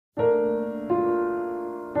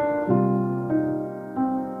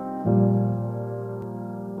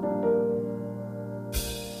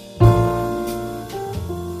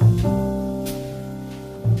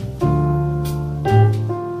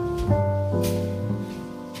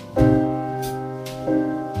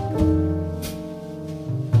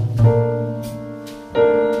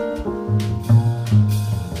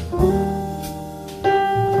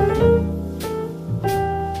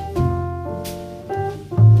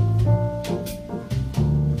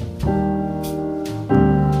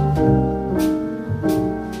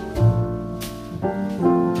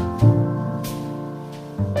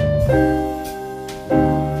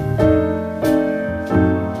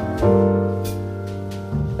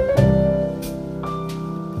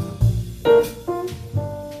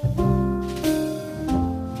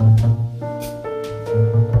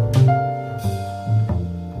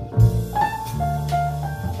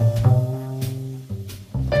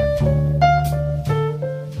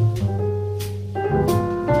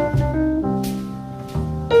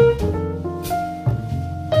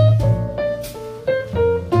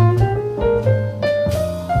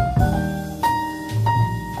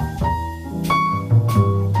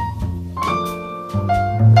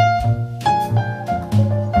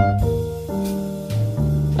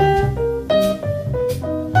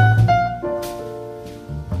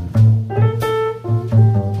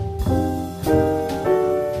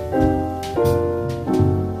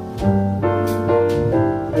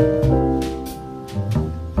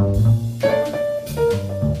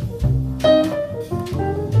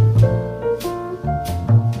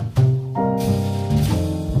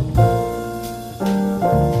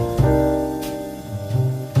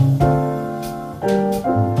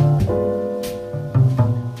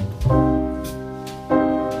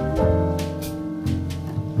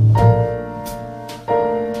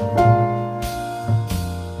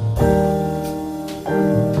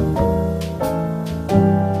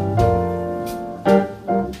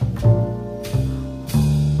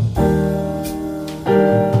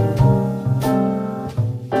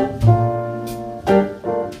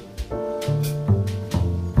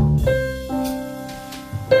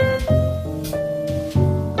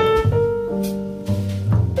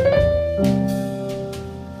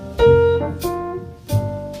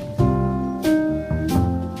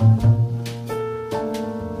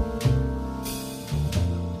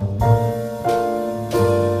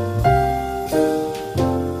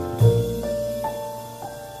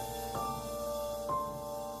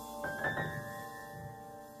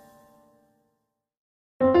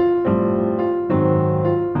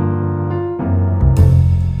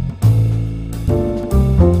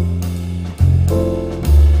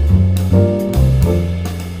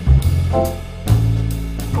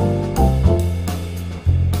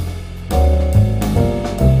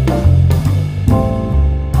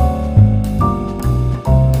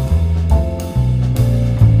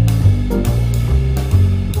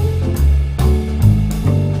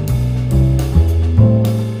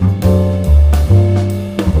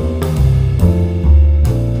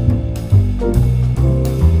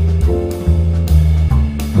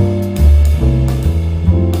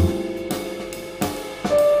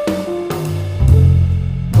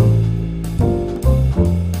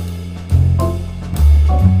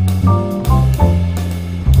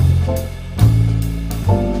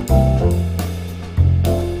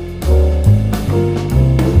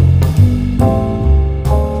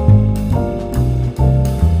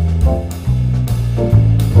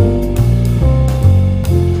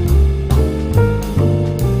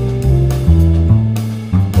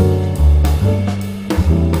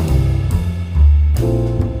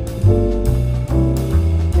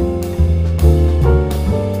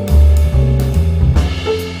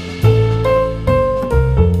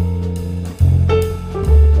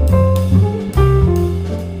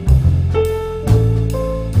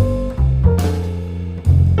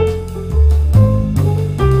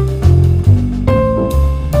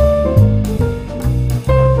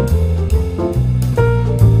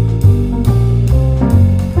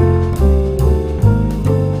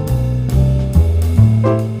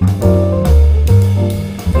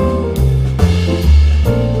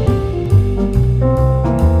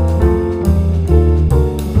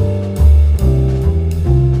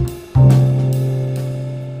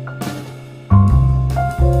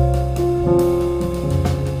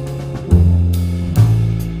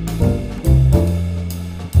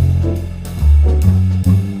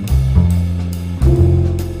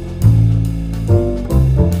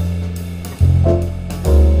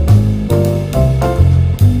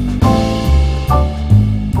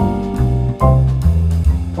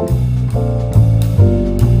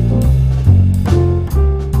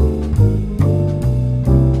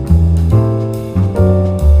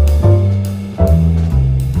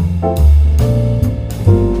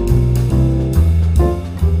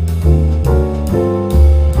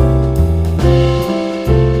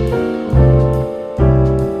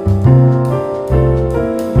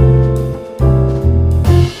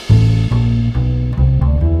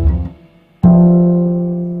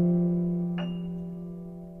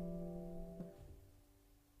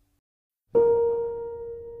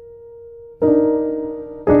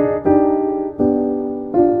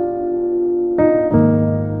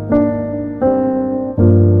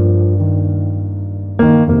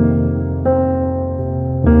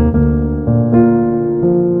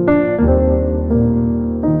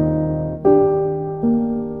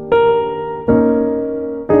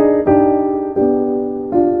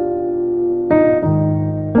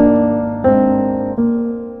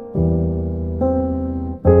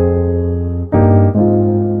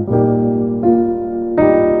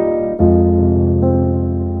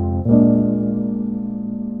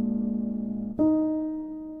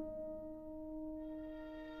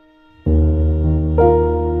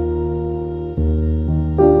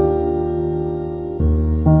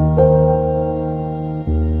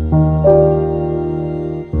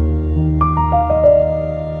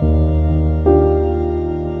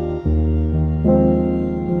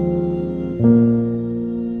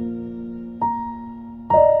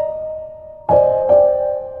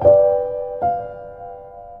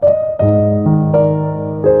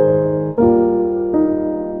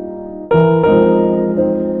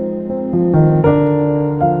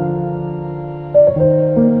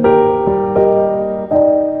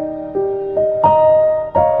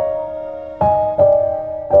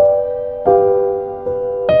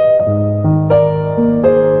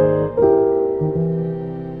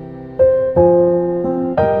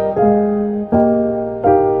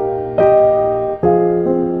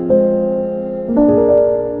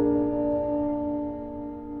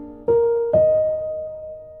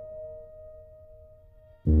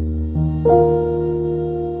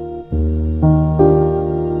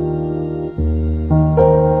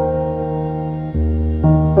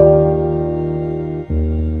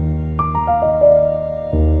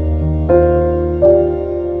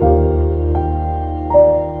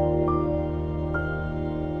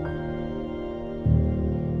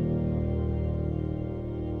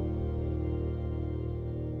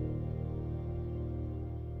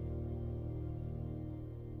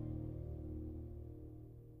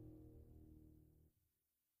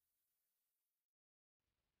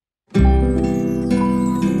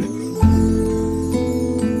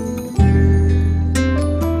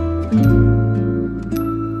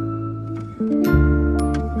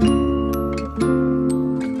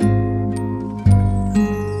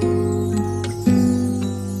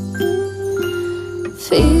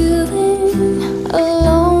Feeling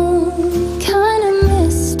alone, kinda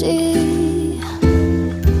misty,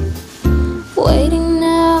 waiting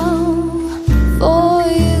now for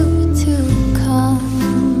you to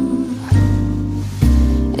come.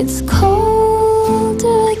 It's cold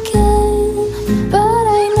again, but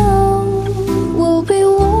I know we'll be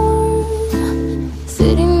warm,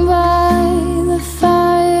 sitting by the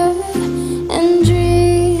fire and dream.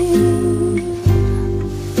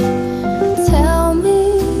 Tell me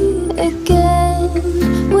again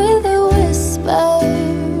with a whisper,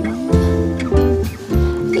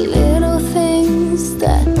 little things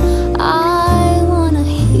that I wanna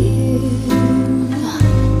hear,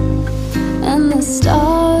 and the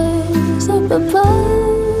stars up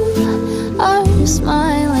above are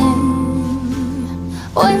smiling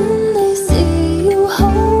when they see you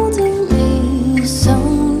holding me so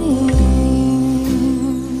near.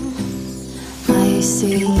 I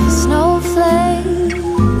see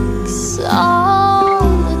snowflakes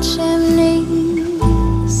on the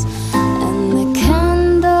chimneys, and the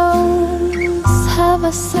candles have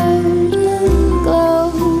a certain glow,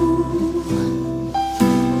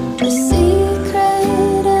 a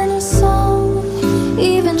secret and a song,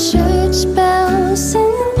 even church bells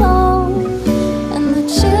sing along, and the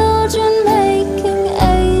children making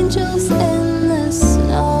angels in the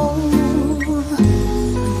snow.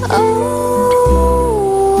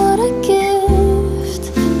 Oh, what a gift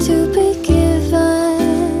to be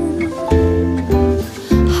given.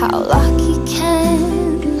 How lucky can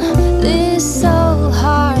this soul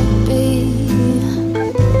heart be?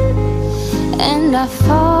 And I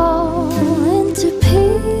fall into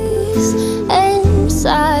peace and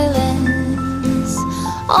silence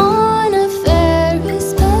on a very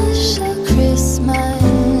special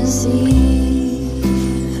Christmas Eve.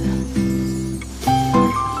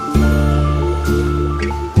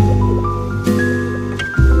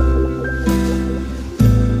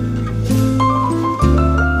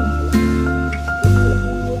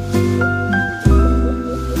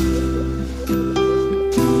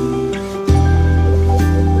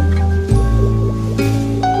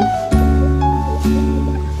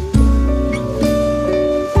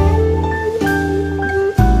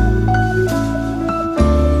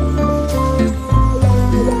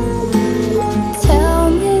 Tell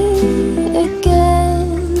me again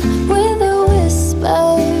with a whisper,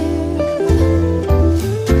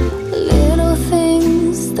 little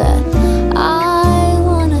things that I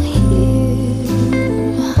wanna hear,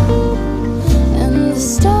 and the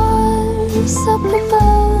stars up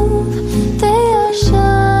above, they are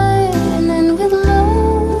shining with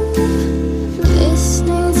love,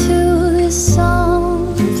 listening to this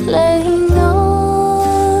song playing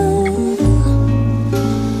on,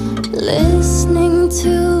 listening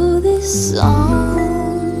to this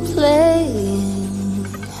song playing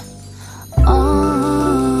on.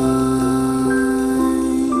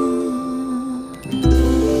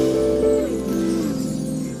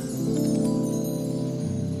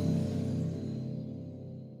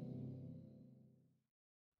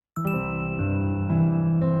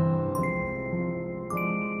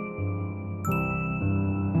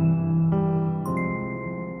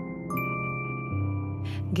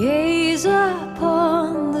 Gaze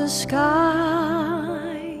upon the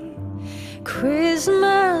sky,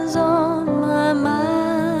 Christmas on my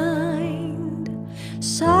mind,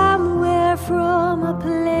 somewhere from a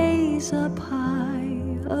place up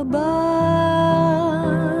high above.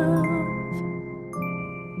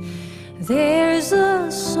 There's a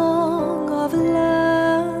song of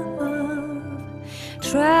love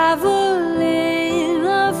traveling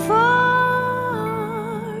afar,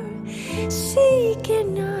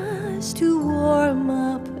 seeking us to warm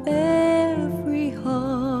up every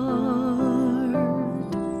heart,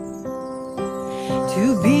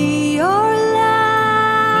 to be our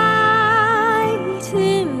light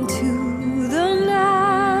into the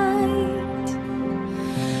night.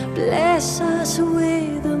 Bless us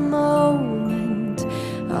with a moment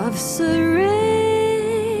of serenity.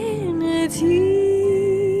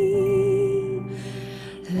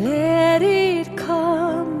 Let it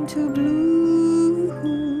come to bloom,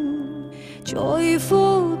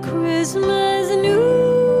 joyful Christmas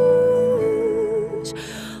news.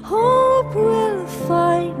 Hope will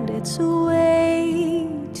find its way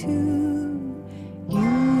to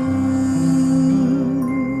you.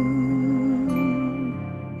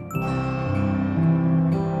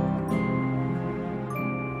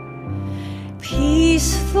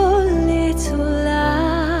 Peaceful little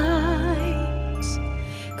lights,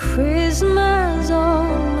 Christmas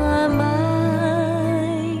on my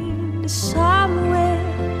mind, somewhere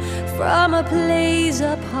from a place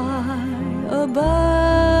up high above.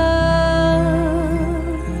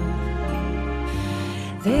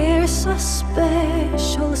 There's a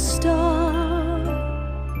special star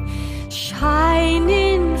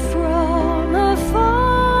shining from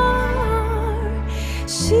afar,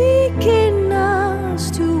 seeking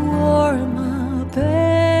us to warm up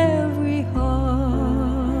every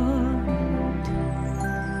heart,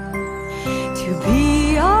 to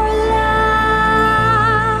be our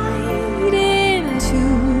light into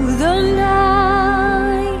the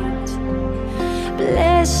night.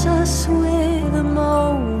 Bless us with a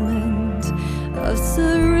moment of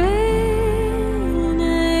serenity.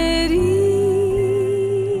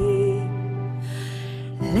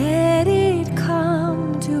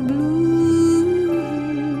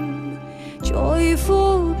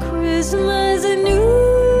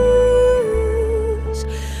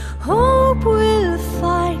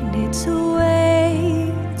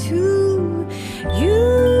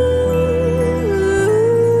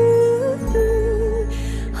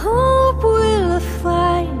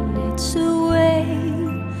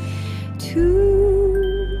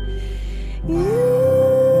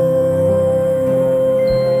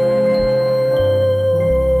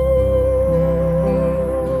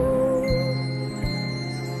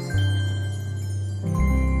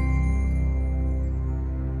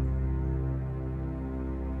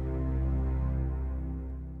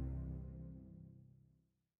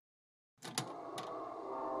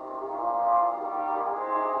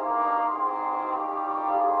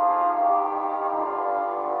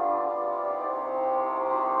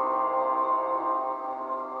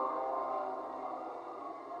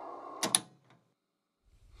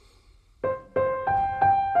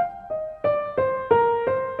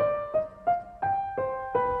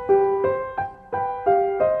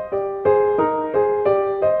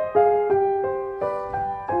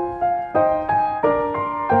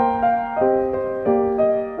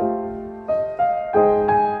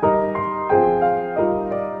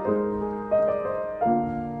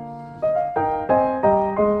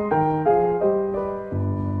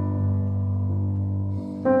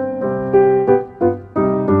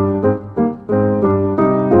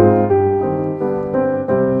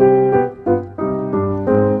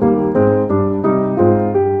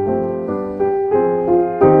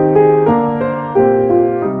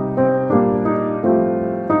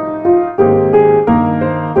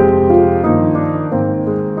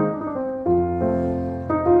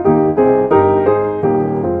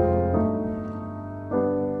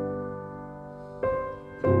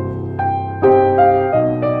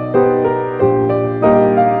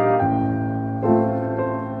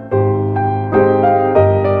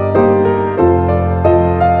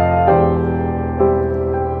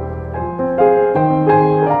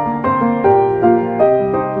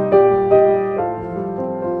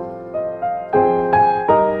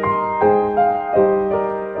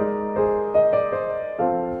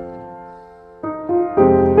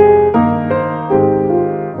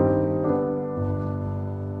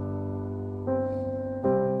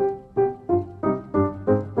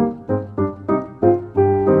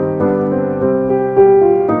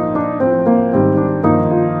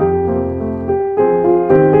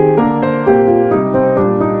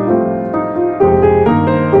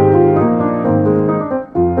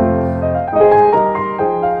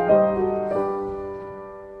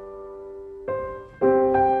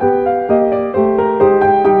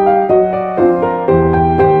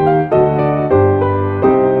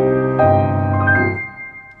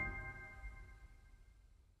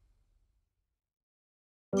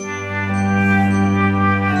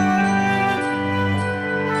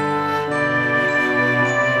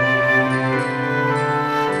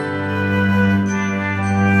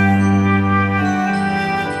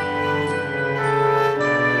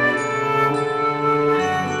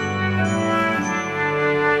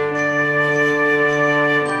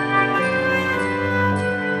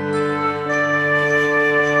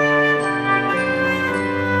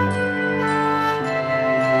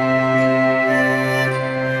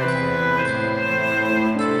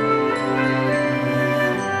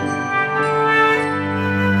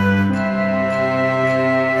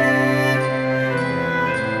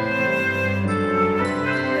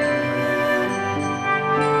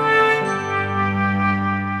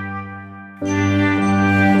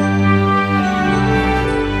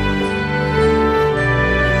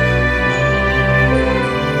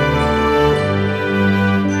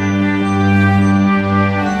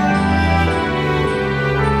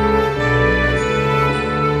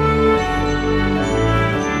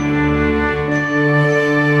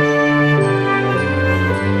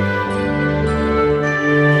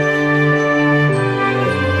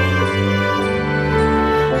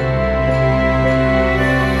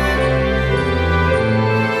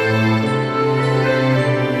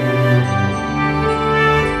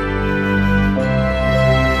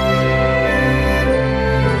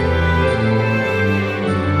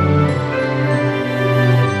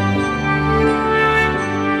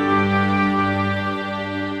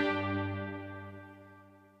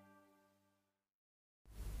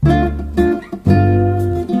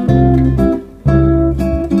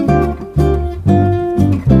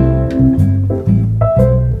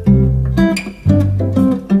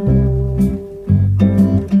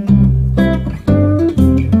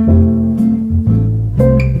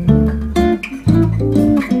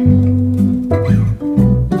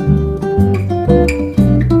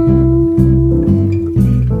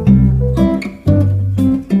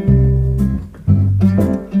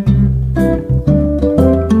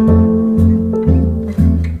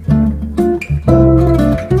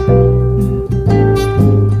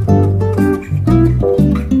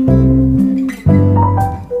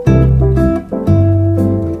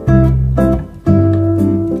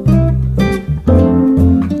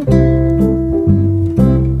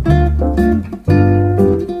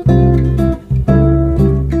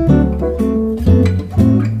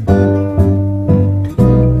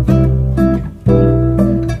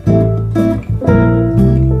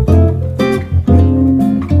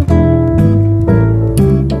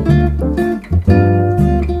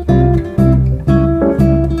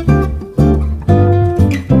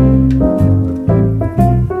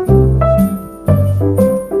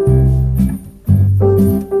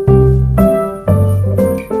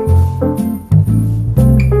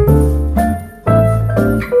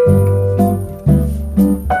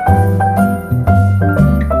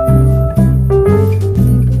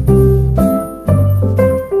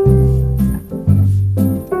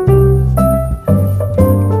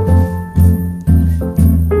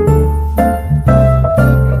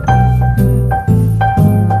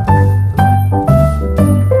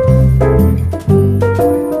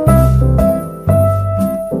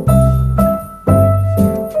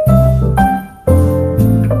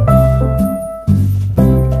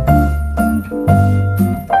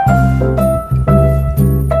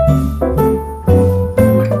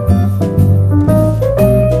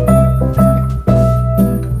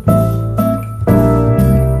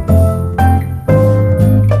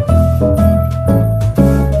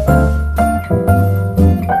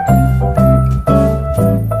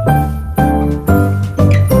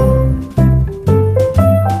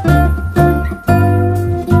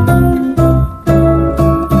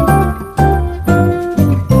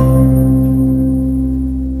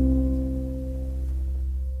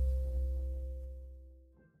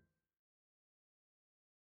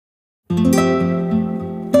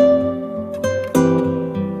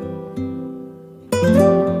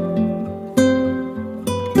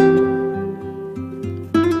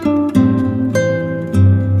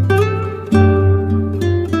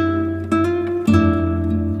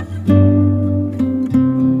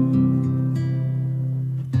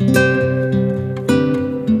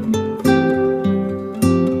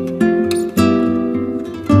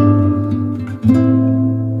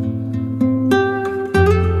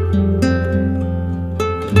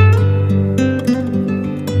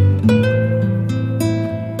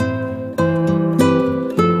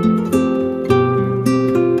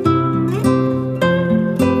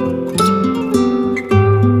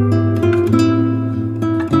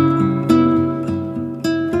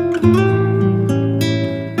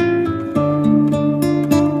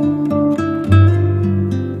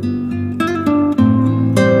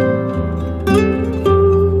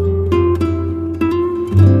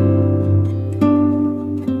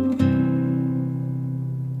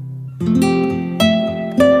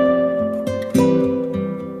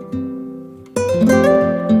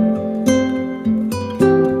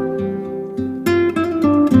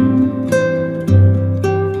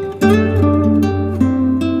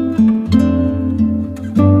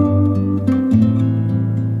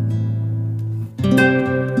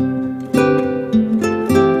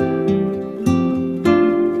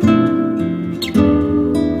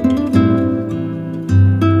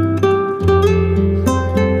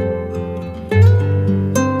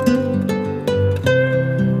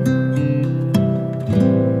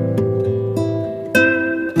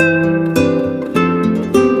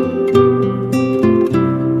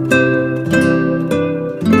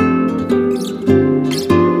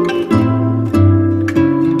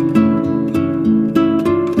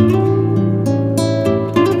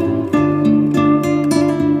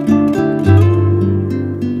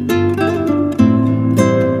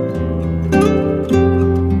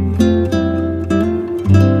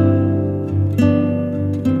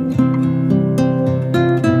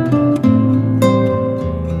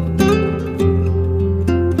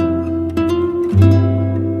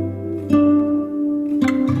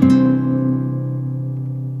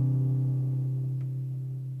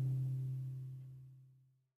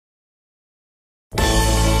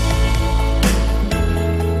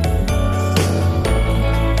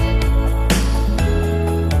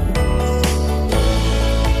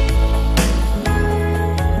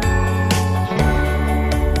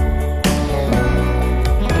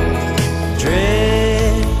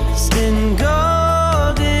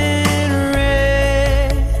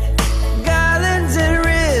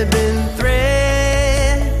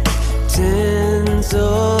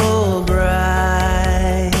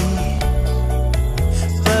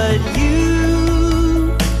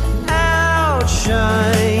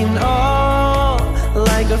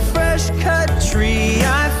 fresh cut tree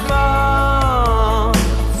I fall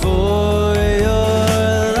for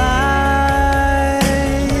your light.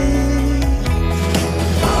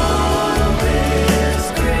 On this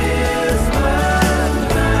Christmas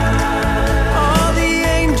night, all the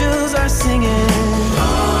angels are singing.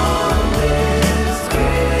 On this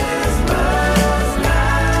Christmas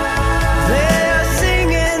night, they are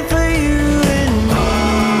singing for you and me.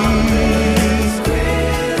 On this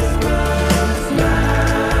Christmas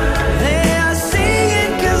night, they are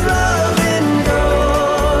singing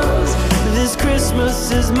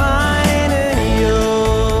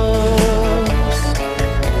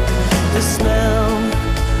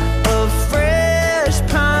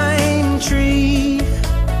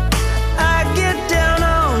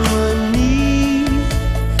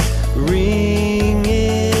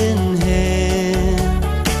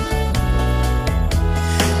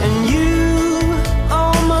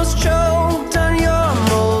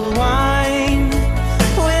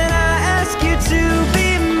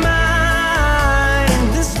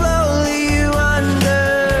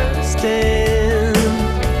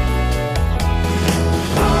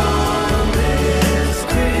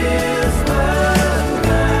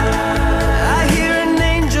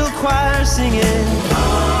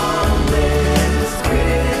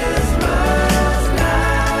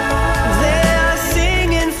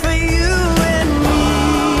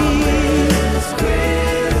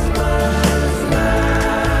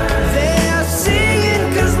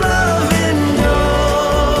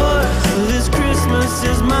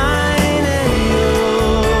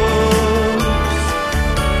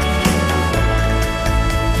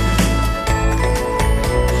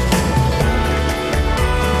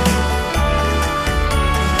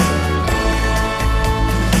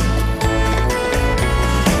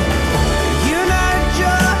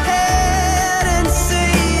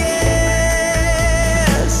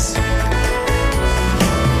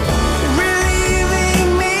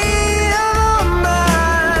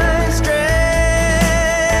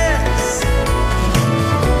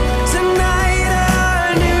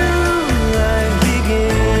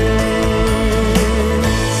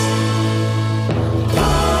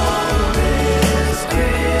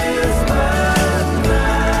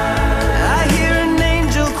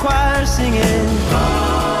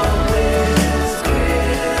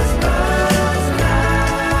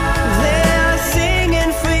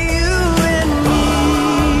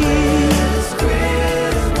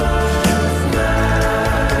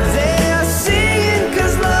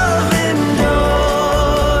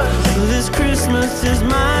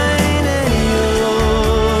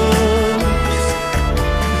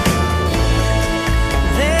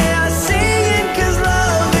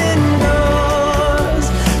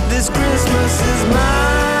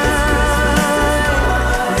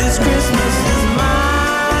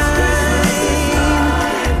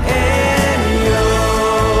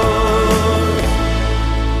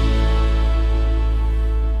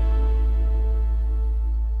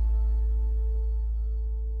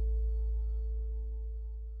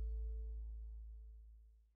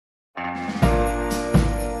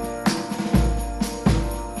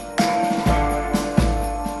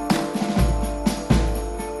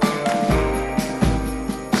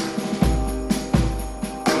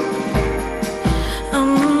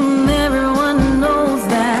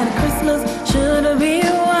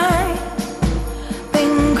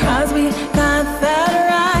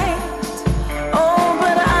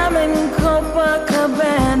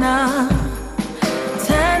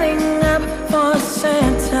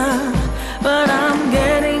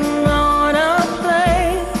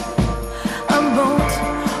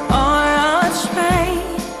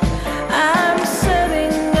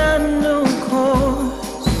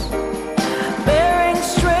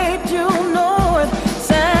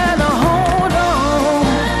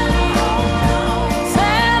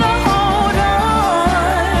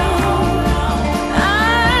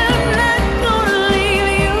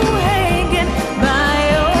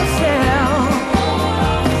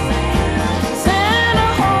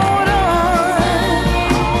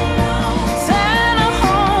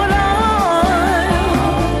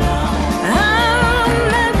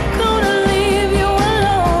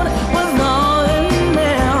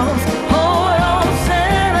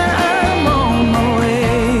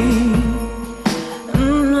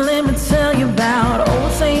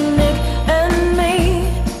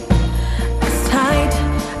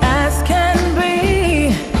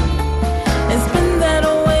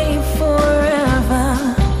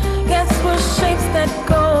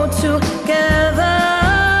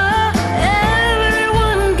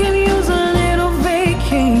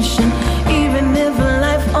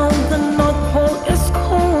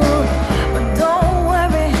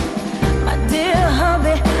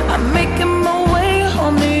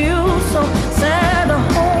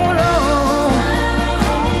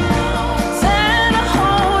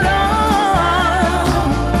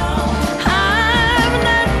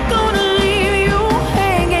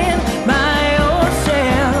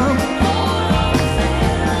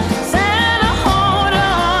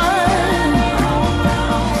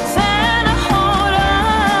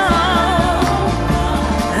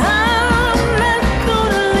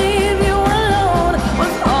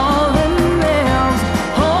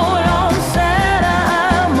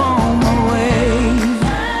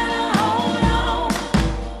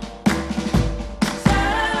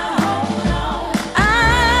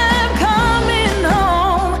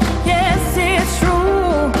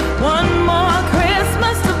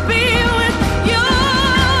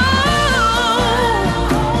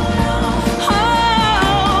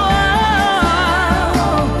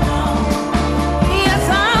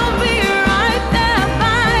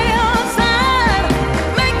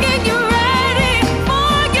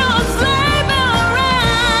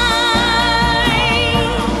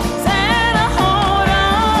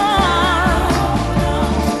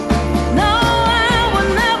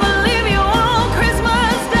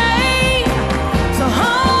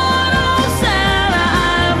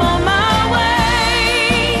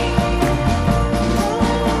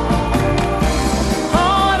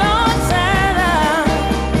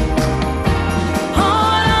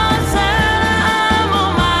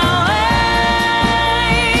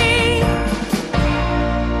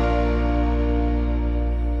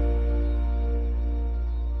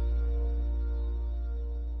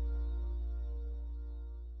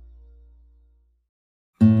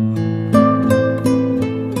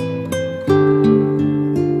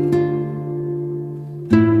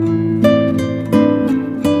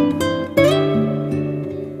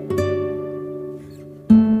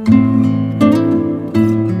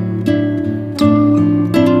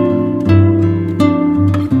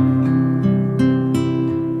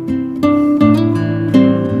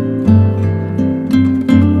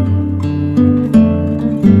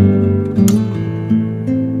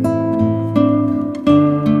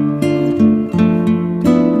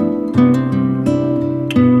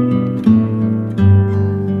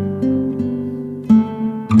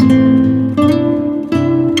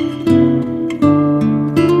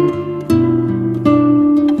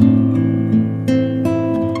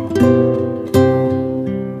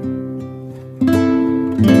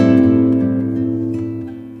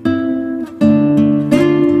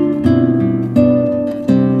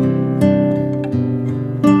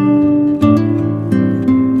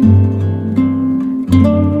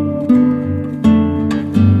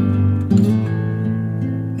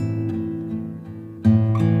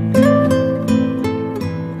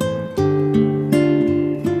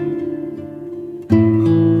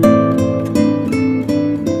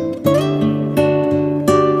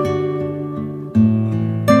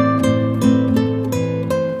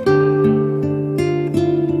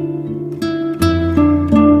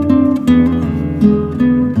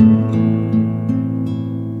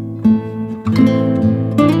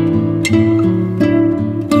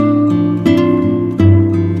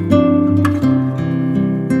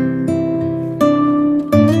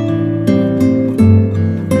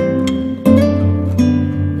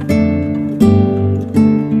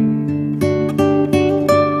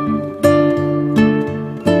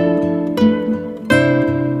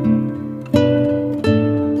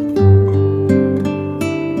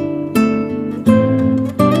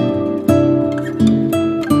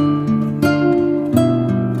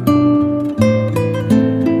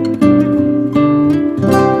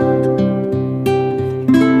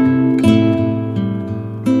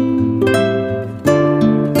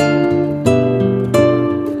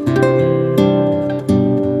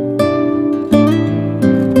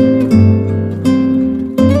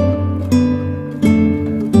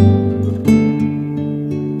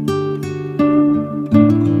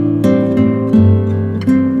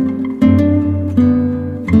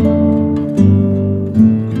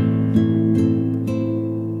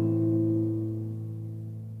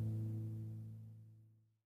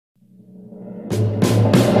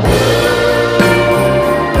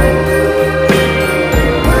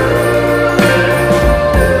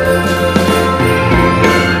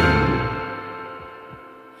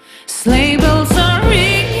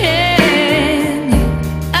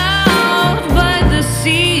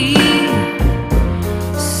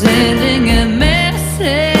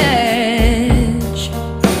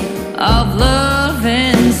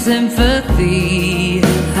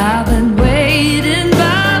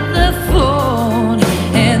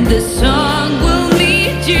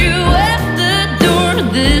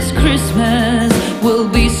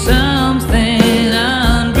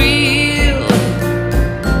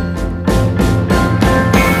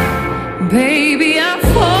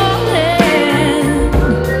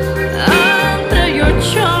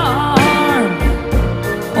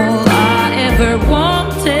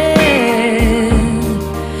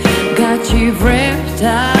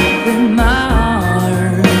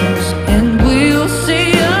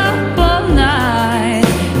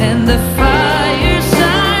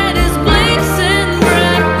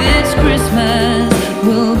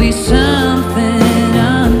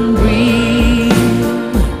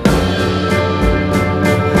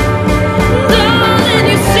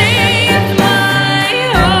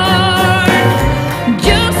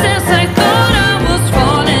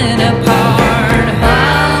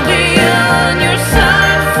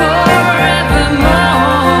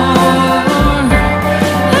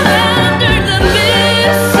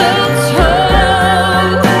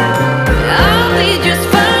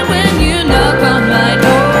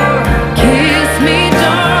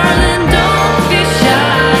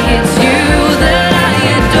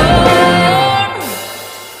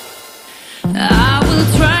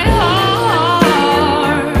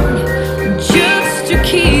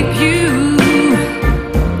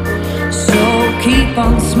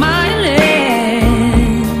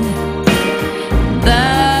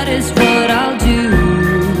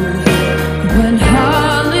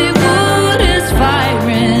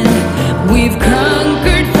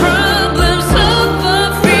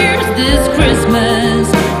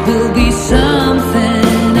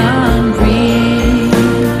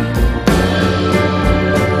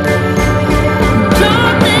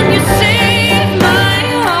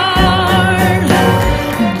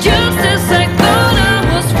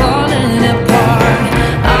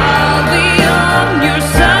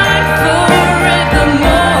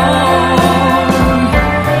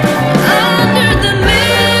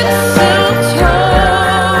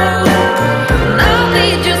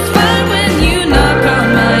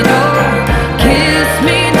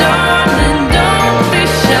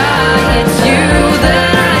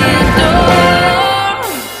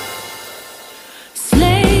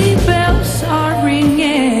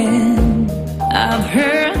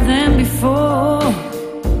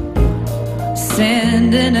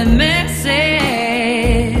sending a message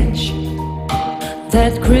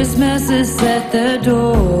that Christmas is at the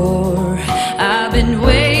door. I've been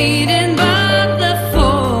waiting by the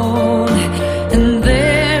phone, and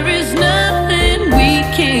there is nothing we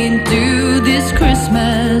can't do this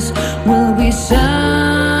Christmas. Will be something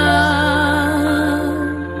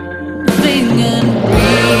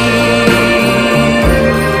unreal.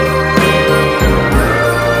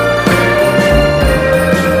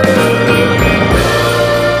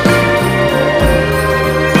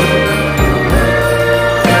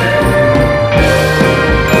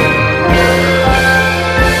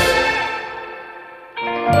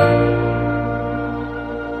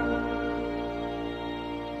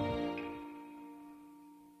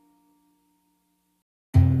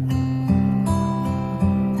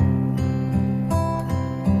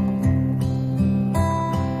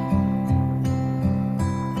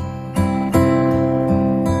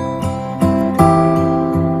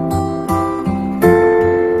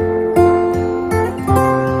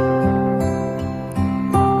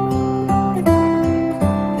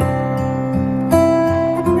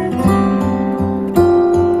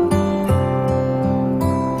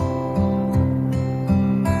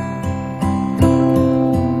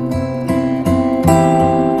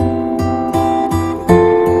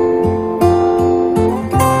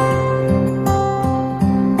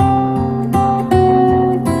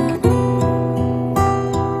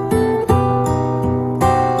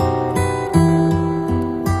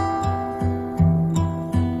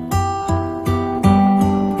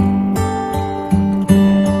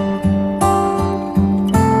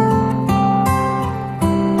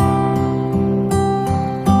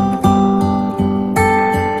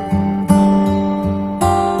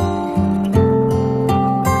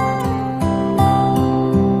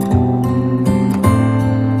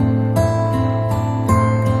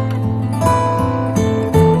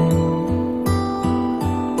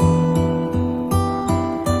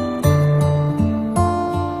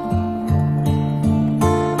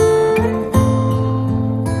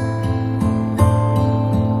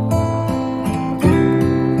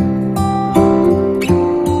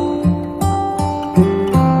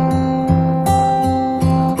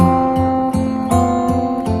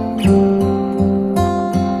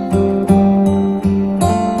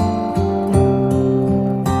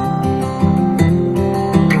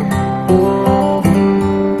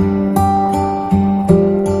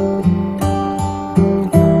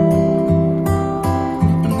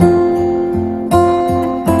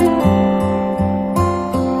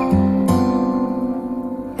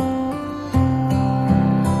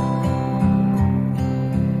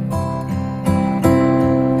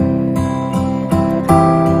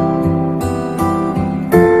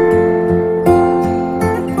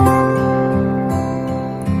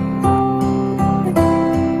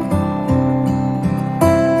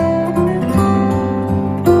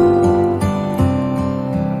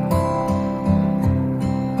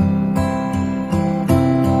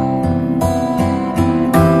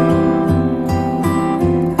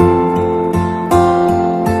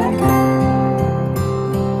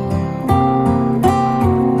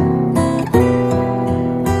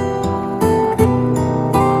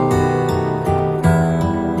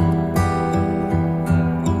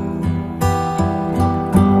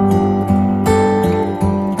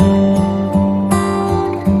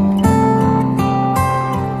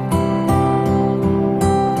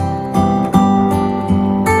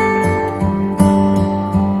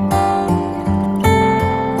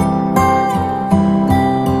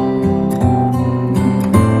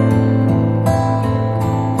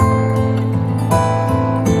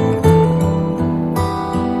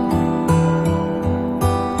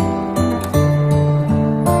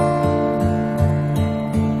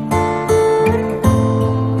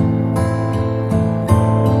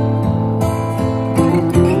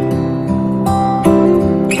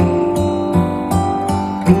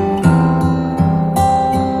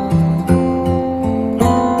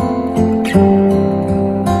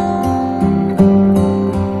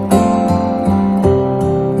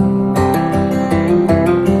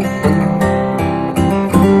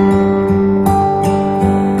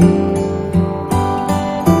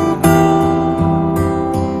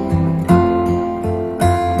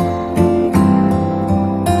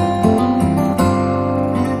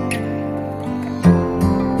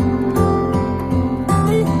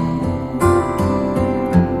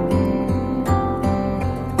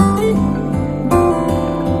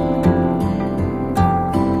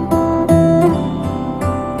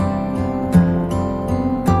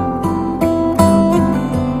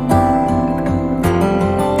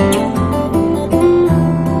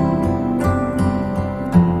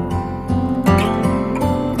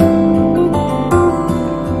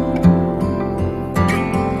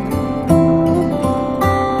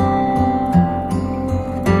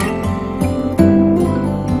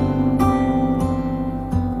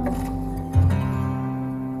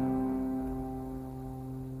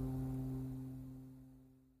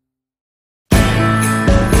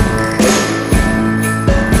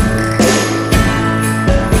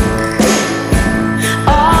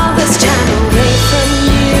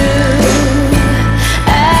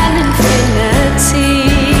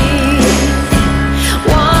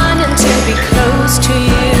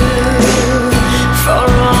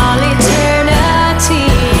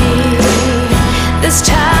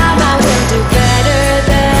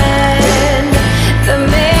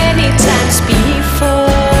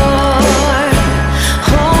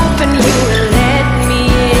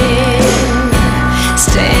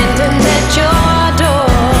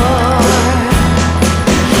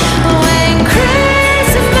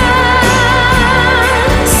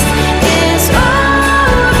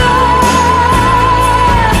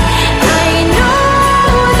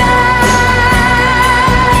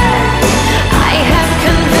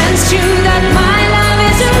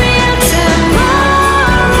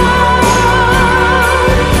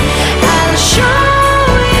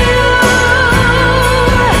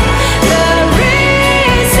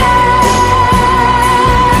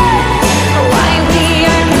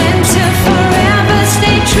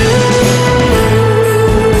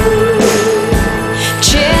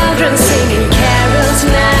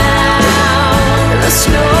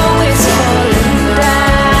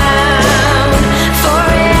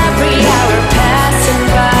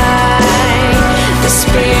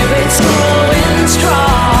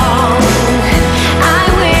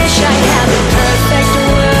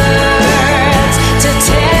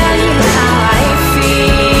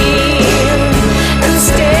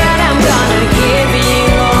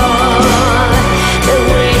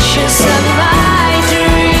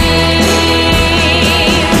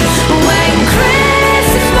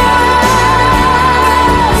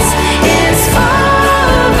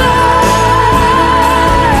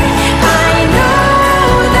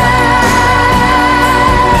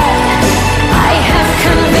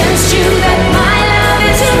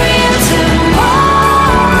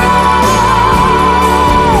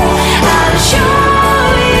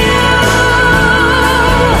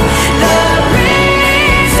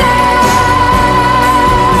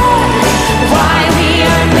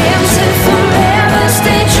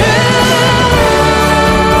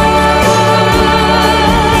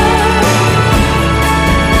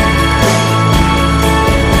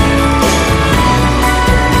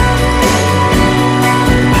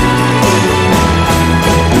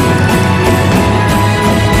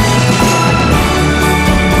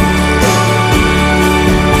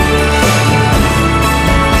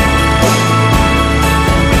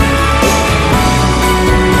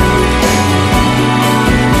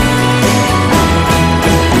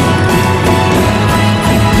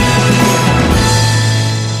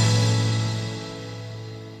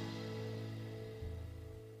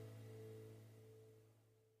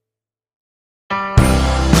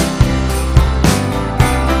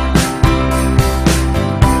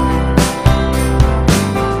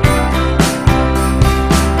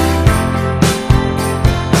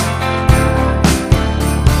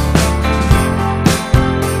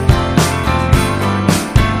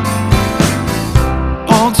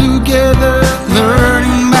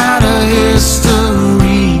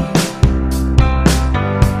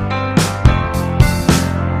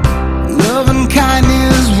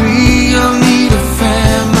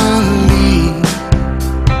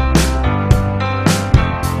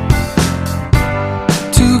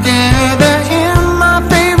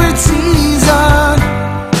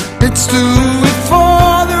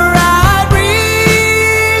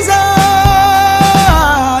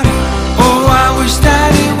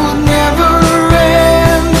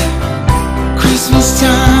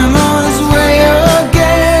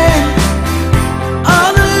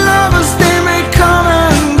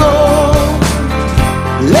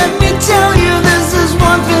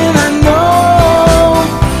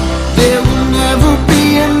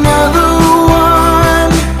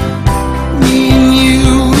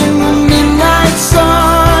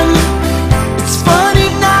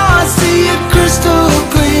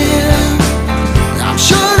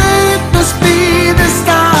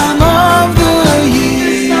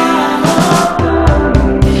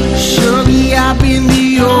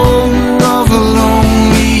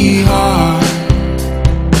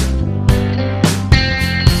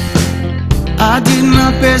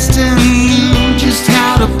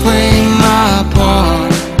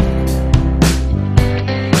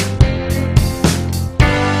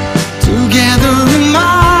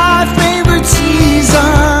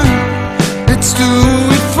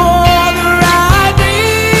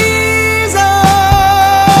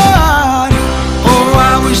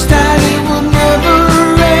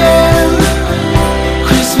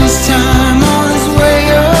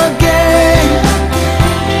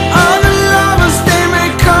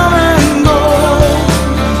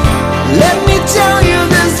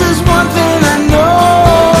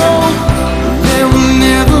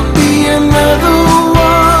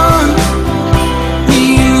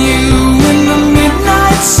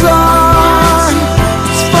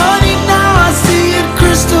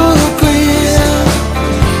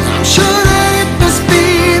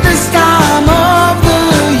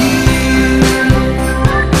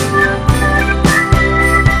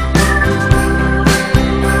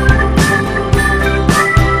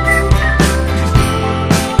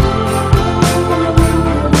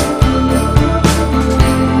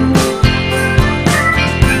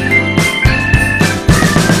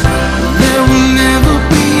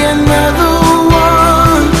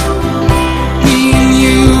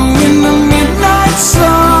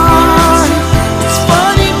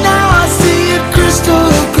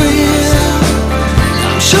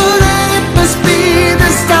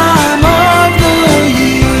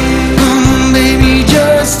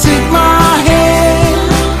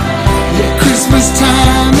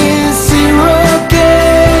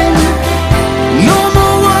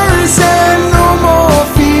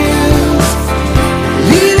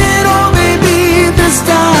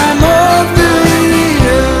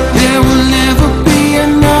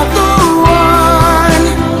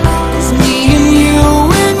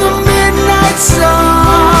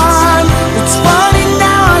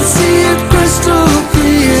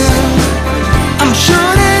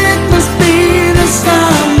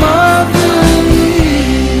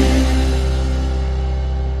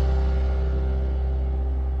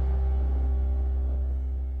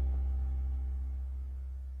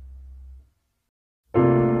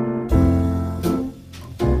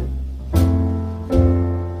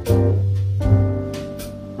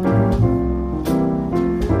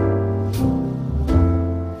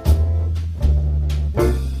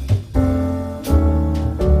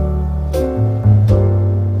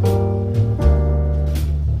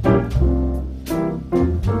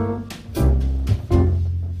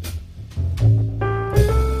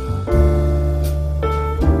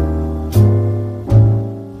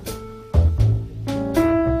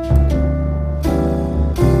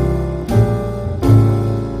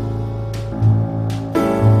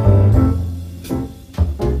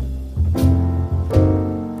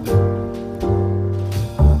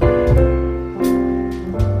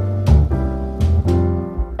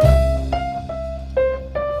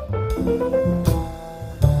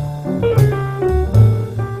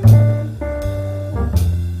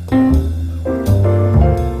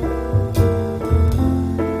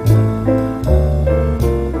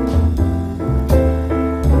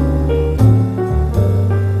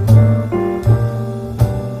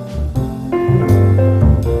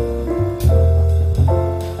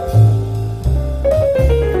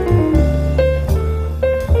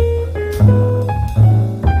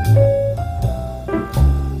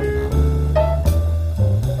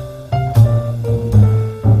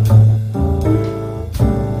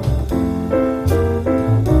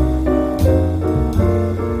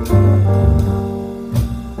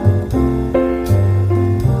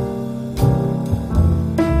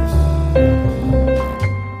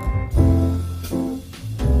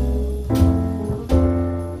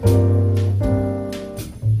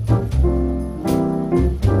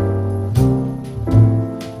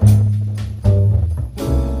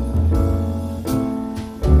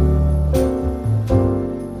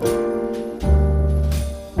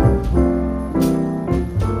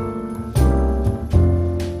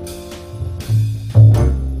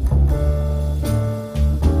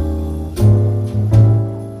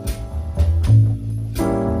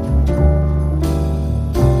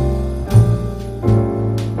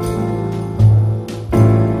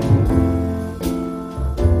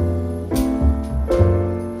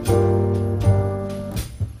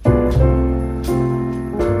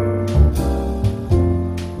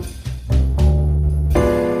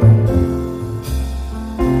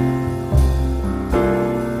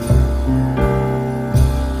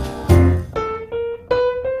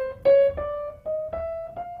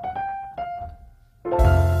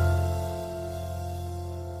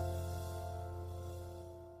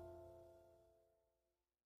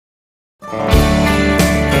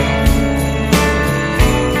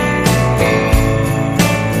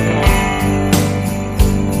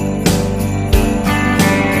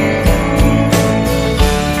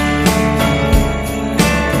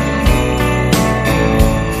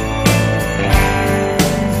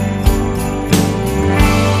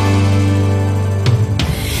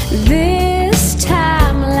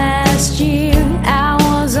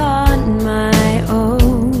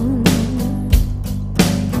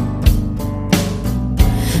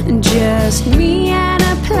 Just me and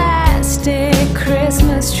a plastic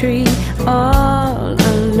Christmas tree all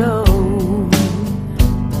alone.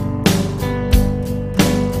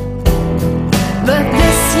 But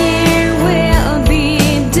this year will be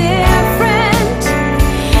different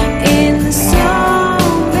in so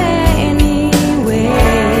many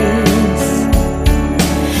ways.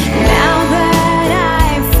 Now that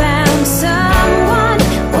I've found someone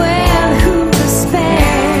with whom to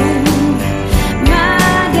spend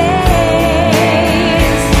my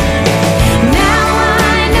days, now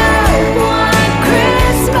I know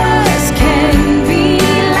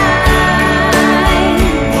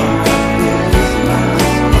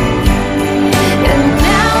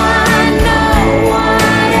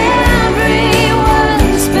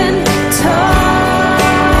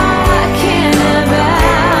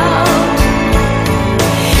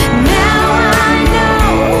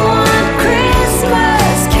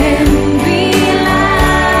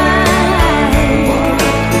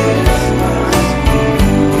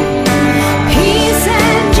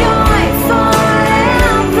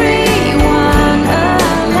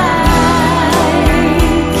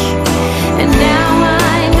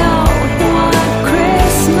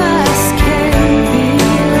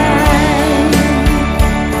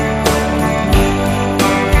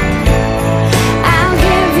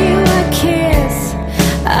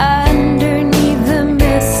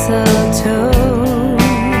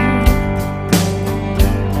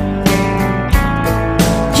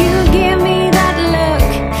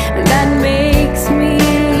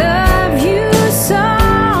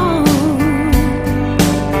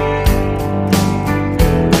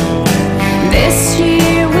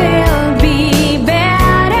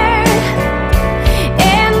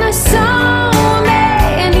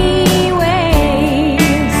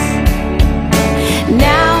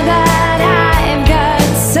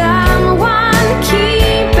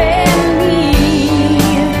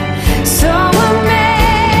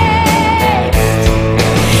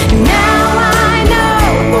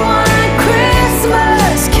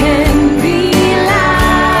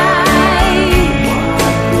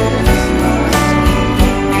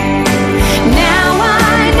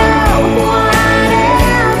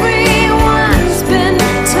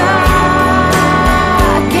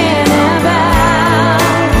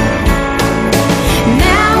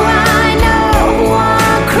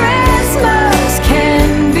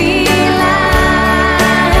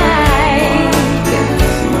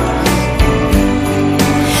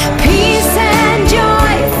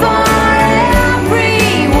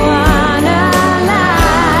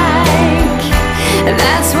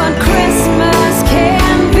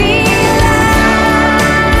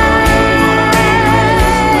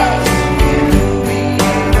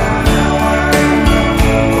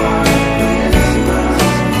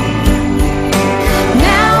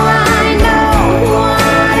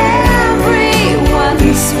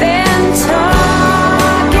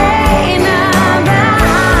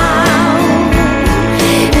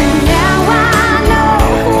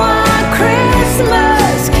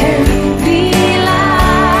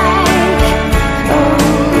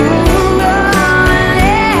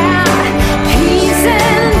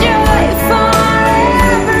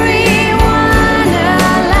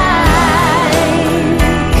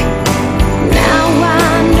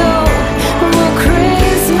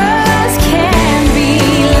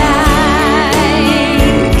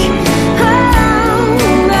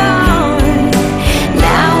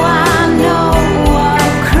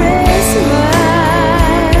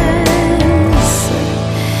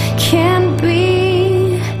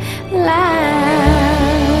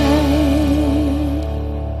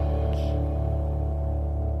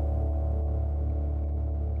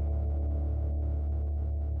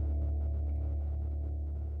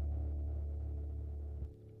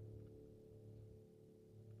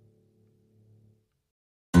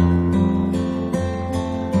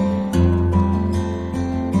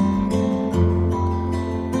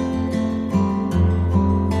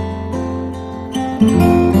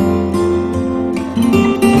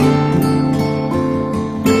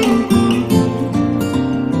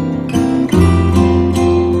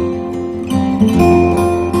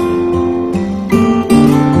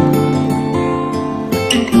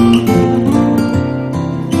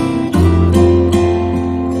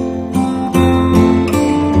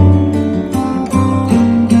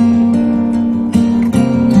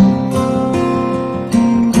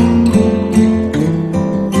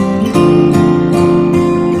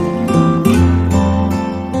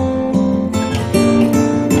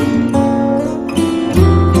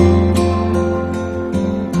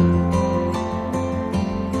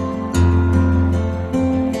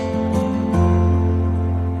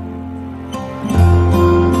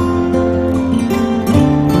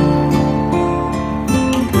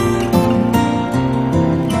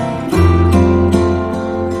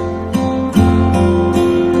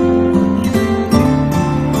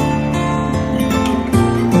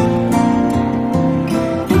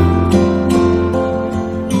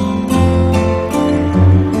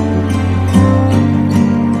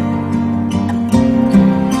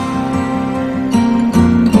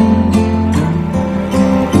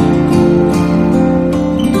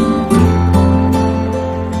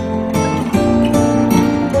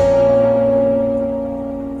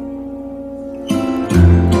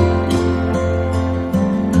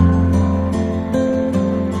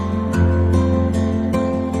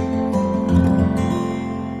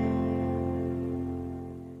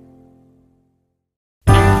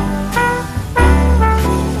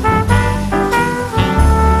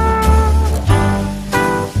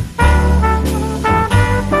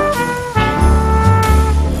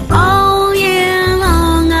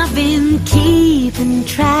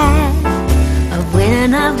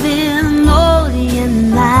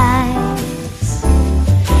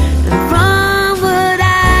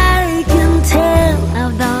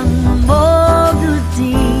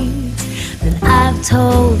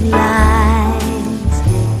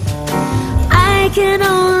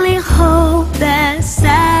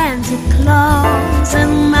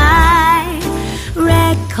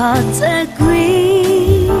hearts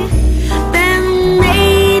agree, then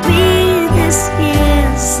maybe this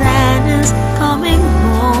year Santa's coming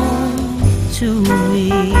home to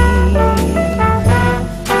me.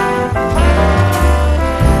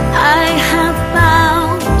 I have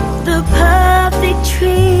found the perfect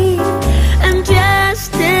tree and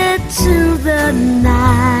dressed it to the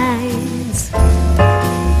nines.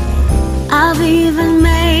 I've even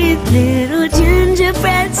made little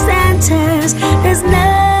gingerbread Santas. There's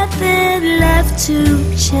nothing left to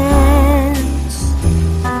chance.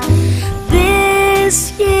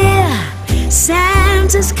 This year,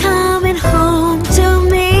 Santa's coming home to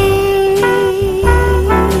me.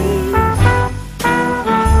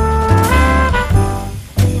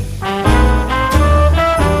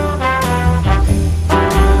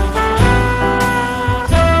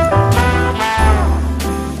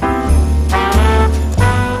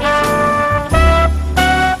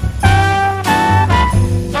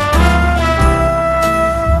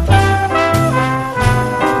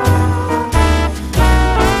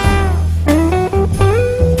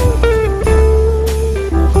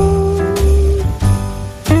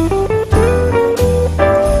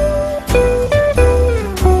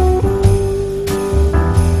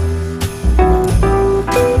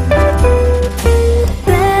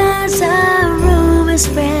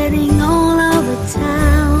 Spreading all over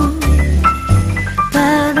town,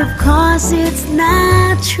 but of course it's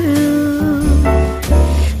not true.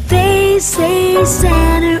 They say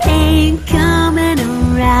Santa ain't coming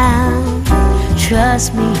around.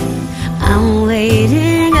 Trust me, I'm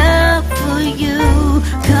waiting up for you,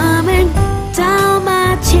 coming down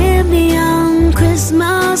my chimney on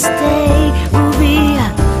Christmas Day. Will be a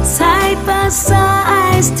sight for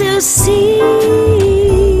eyes to see.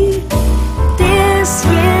 This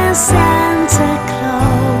year Santa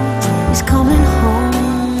Claus is coming home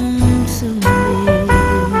to me.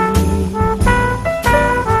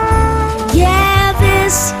 Yeah,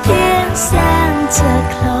 this year Santa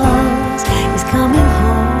Claus is coming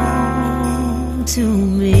home to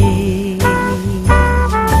me.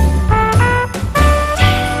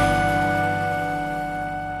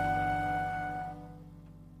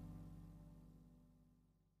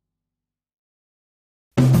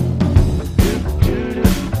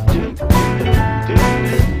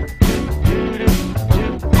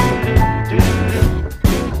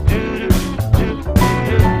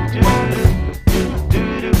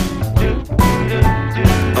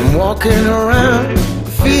 Walking around,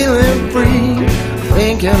 feeling free,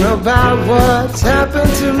 thinking about what's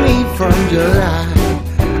happened to me from July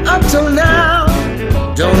up till now.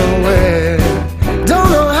 Don't know where, don't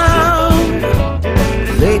know how.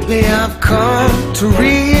 Lately I've come to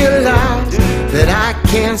realize that I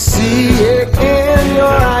can't see it in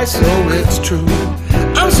your eyes, so it's true.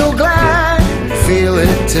 I'm so glad you feel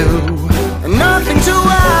it too. Nothing to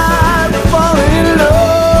hide, falling in love.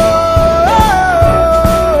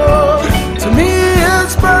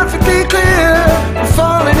 Perfectly clear, we're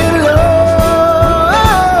falling in love.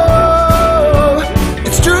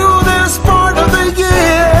 It's true, this part of the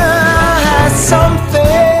year has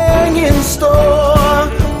something in store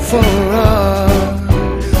for us.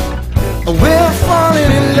 We're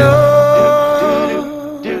falling in love.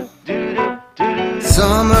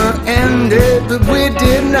 Summer ended, but we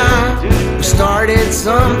did not. We started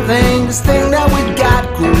something, this thing that we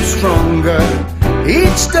got grew stronger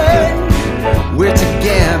each day. We're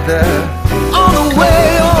together all the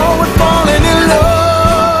way, oh, we're falling in love.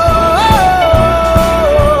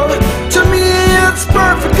 To me it's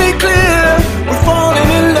perfectly clear, we're falling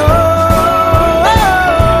in love.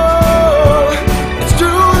 It's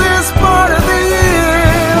true, this part of the year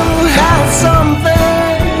has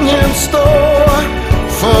something in store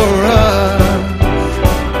for us.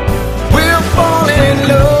 We're falling in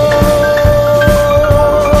love.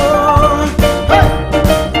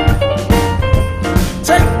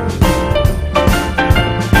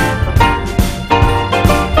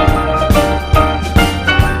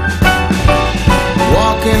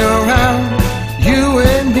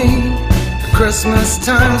 Christmas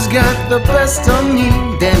time's got the best of me.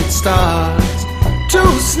 Then it starts to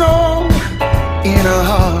snow in our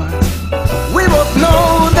hearts. We both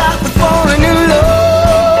know that we're falling in love.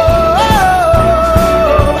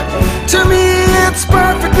 To me it's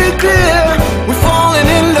perfectly clear, we're falling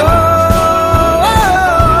in love.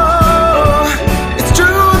 It's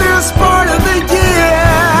true, this part of the year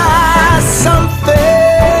has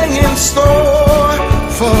something in store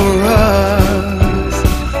for us.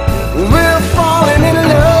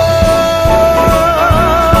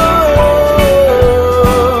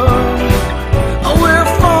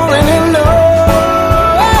 Falling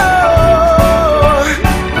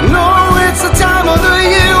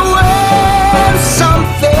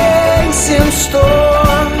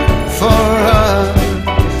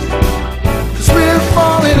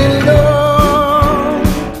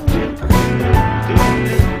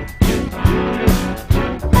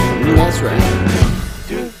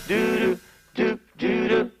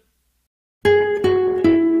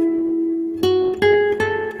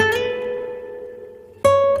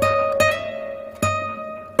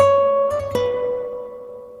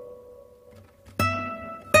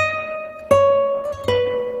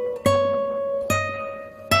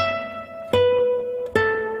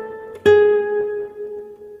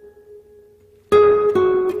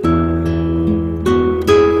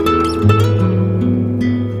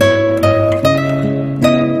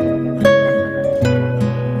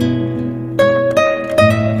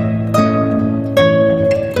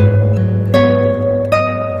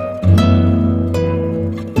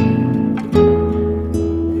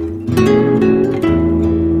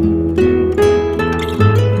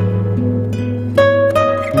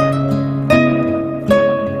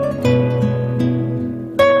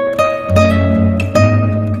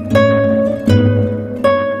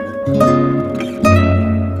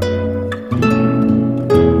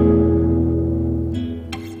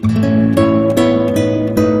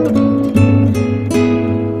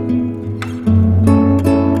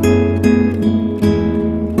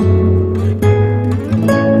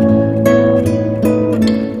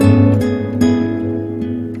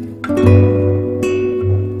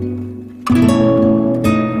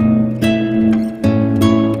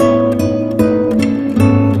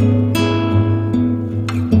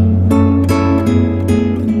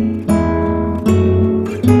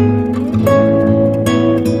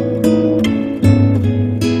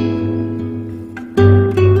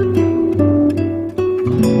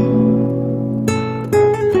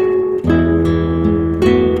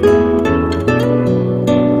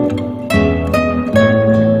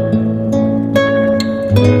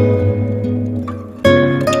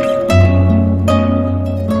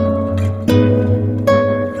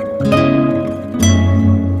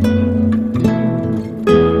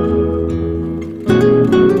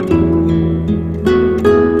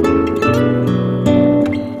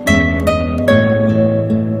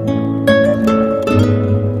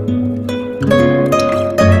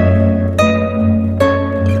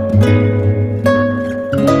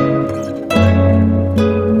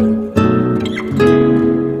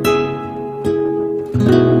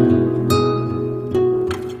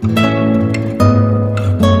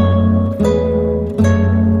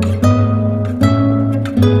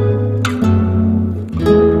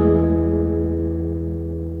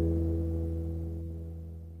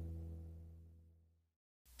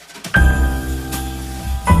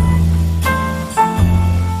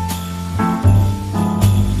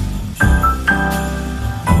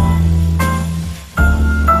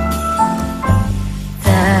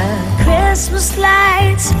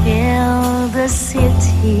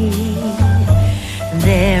pretty.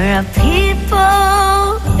 There are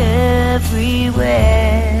people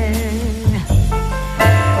everywhere.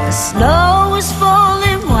 The snow is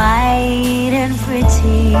falling white and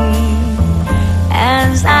pretty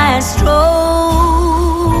as I stroll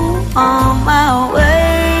on my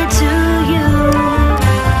way to you.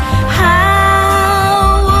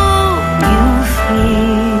 How would you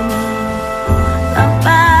feel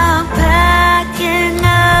about packing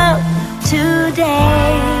up today?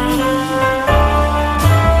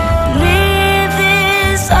 Leave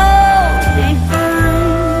this all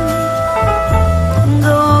behind,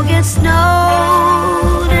 go get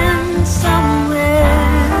snowed in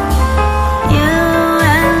somewhere, you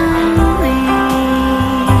and me.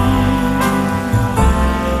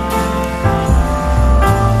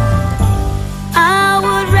 I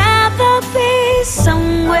would rather be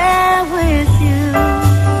somewhere with you,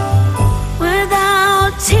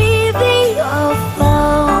 without TV or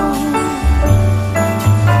phone.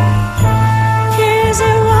 Is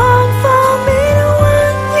it wrong for me to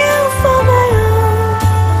want you for my own?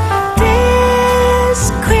 This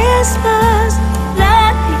Christmas,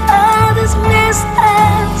 let the others miss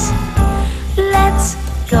us. Let's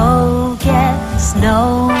go get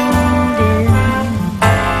snowed in.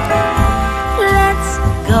 Let's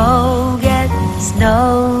go get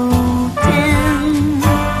snowed in.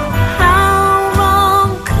 How wrong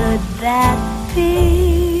could that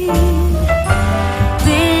be?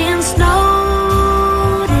 Being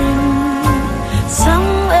snowed in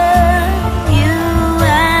somewhere, you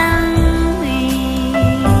and me.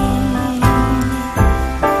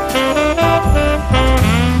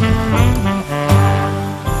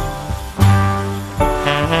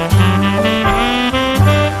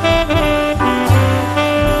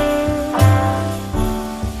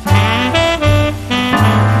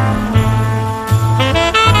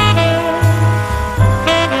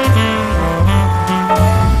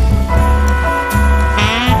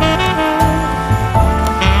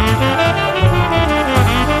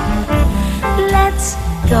 Let's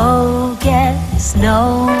go get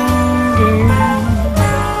snowed in.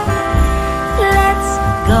 Let's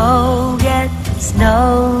go get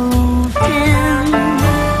snowed in.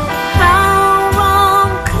 How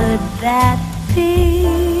wrong could that be?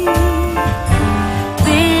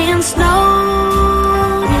 Being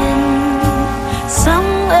snowed in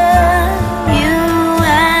somewhere, you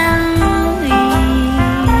and me.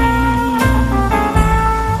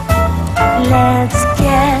 Let's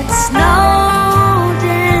get snowed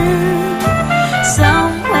in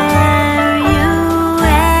somewhere, you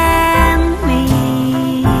and me.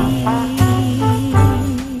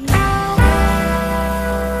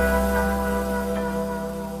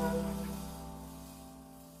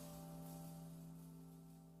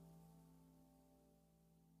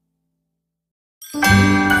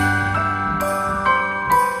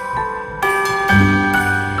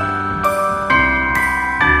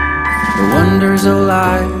 The wonders of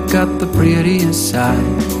life got the prettiest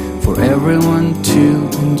side for everyone to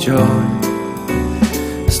enjoy.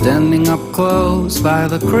 Standing up close by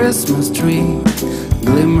the Christmas tree,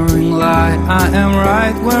 glimmering light, I am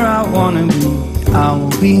right where I wanna be. I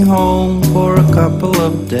will be home for a couple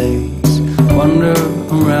of days, wander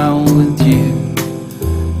around with you.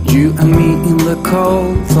 You and me in the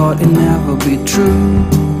cold, thought it'd never be true.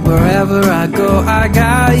 Wherever I go, I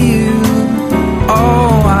got you.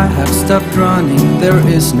 Oh, I have stopped running, there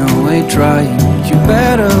is no way trying. You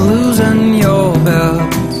better loosen your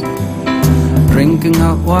belt. Drinking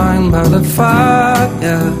hot wine by the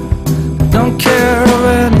fire, don't care of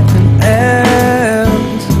anything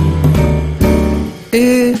else.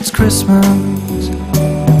 It's Christmas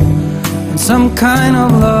and some kind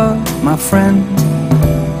of love, my friend.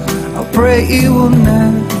 I'll pray it will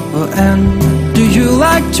never end. Do you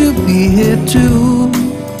like to be here too?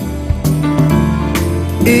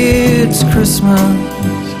 It's Christmas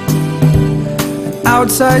and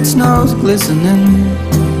outside snow's glistening.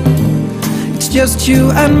 It's just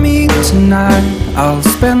you and me tonight. I'll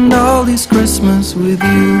spend all this Christmas with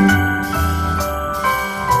you.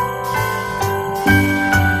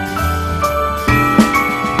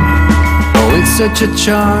 Oh, it's such a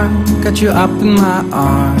charm, got you up in my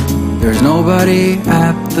arms. There's nobody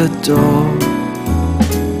at the door.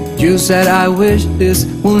 You said I wish this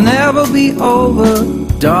will never be over.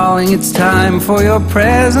 Darling, it's time for your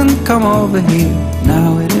present, come over here.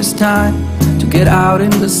 Now it is time to get out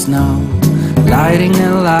in the snow, lighting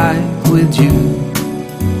a light with you.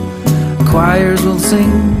 Choirs will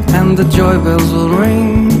sing and the joy bells will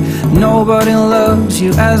ring. Nobody loves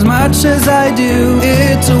you as much as I do.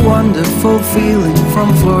 It's a wonderful feeling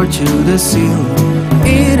from floor to the ceiling.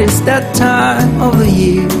 It is that time of the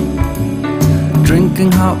year,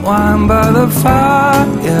 drinking hot wine by the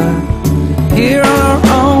fire. Here on our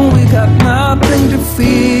own, we got nothing to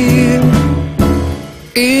fear.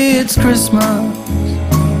 It's Christmas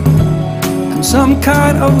and some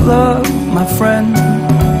kind of love, my friend.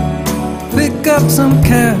 Pick up some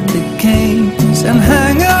candy canes and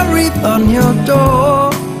hang a wreath on your door.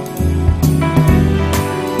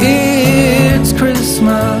 It's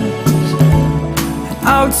Christmas,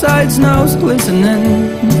 outside snow's glistening.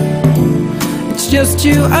 It's just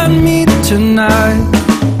you and me tonight.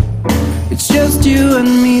 It's just you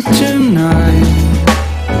and me tonight.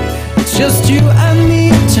 It's just you and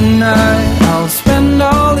me tonight. I'll spend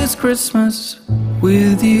all this Christmas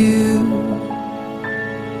with you.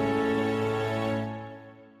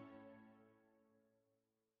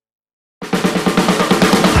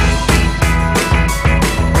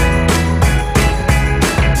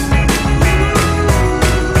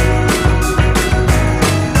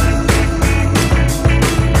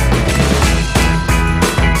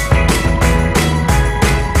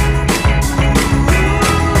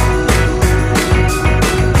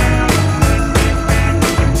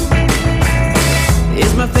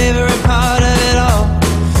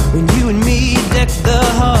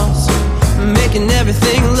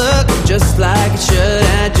 Just like it should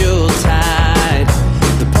at Yuletide.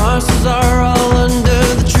 The parcels are all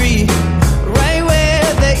under the tree, right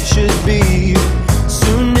where they should be.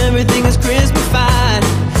 Soon everything is Christmas-fied.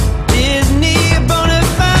 Disney bona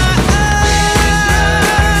fide.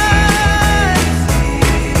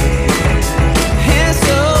 And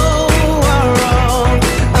so are all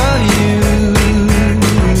of you.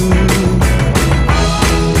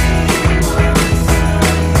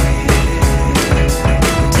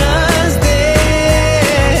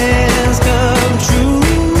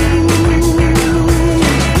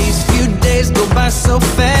 So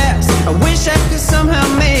fast, I wish I could somehow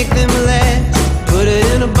make them last. Put it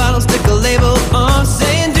in a bottle, stick a label on,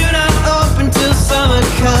 saying do not open till summer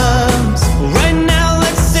comes. Right now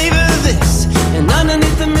let's savor this, and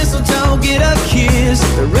underneath the mistletoe get a kiss.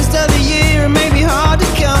 The rest of the year may be hard to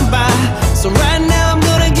come by, so right now I'm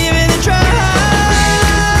gonna give it a try.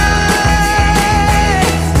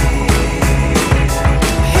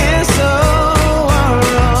 And so are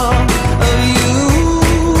all of you.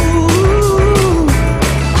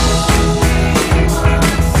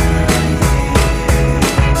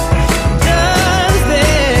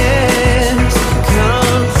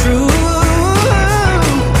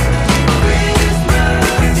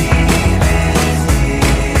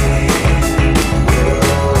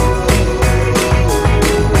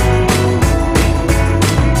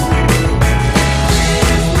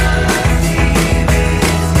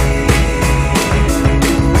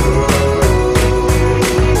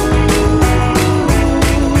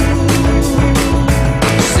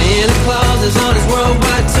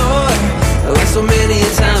 So many a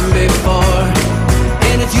time before,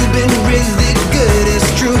 and if you've been really good, it's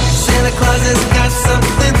true, Santa Claus has got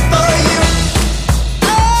something for you.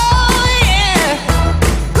 Oh yeah.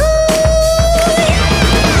 Ooh, yeah.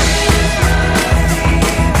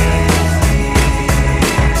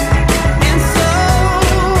 And so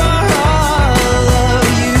are all of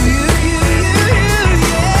you,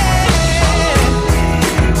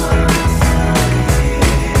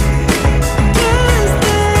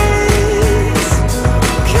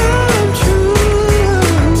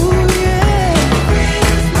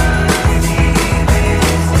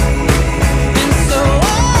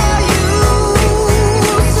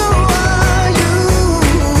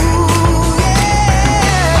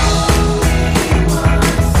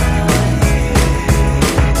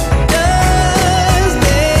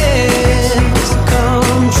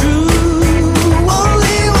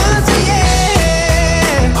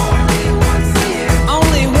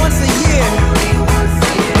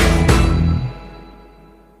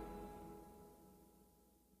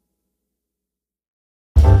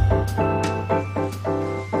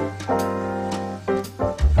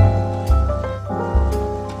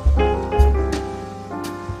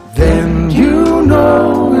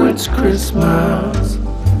 It's Christmas,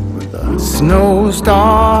 the snow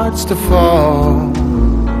starts to fall.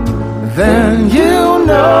 Then you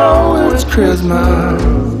know it's Christmas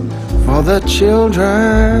for the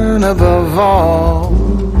children above all.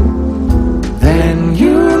 Then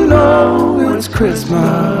you know it's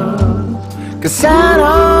Christmas, 'cause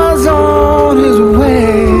Santa's on his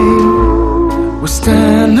way. We'll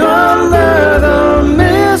stand under the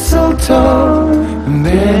mistletoe, and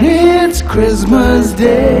then it's Christmas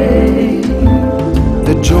Day.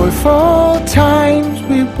 The joyful times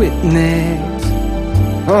we witness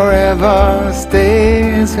forever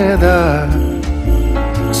stays with us.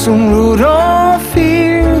 Soon Rudolph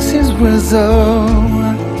hears his whistle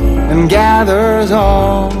and gathers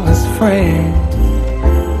all his friends.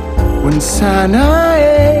 When Santa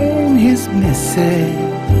and his missive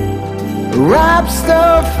wraps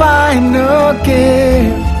the final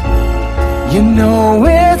gift, you know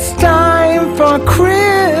it's time for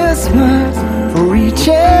Christmas for each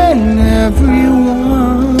and every one.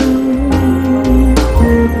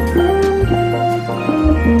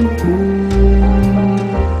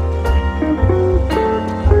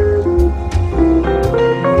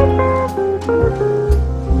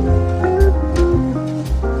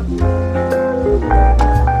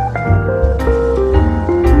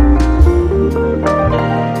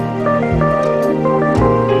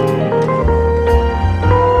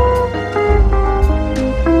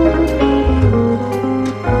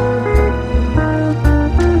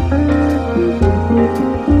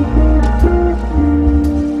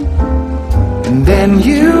 Then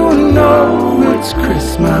you know it's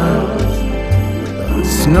Christmas.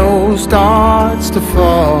 Snow starts to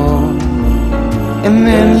fall. And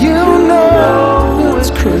then you know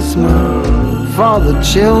it's Christmas for the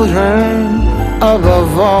children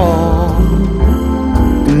above all.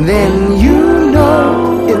 And then you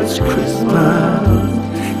know it's Christmas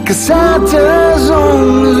 'cause Santa's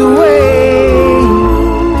on his way.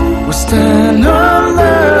 We'll stand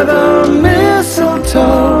under the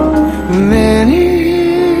mistletoe, and then it's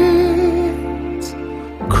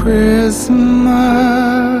Christmas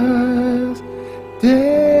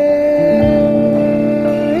Day.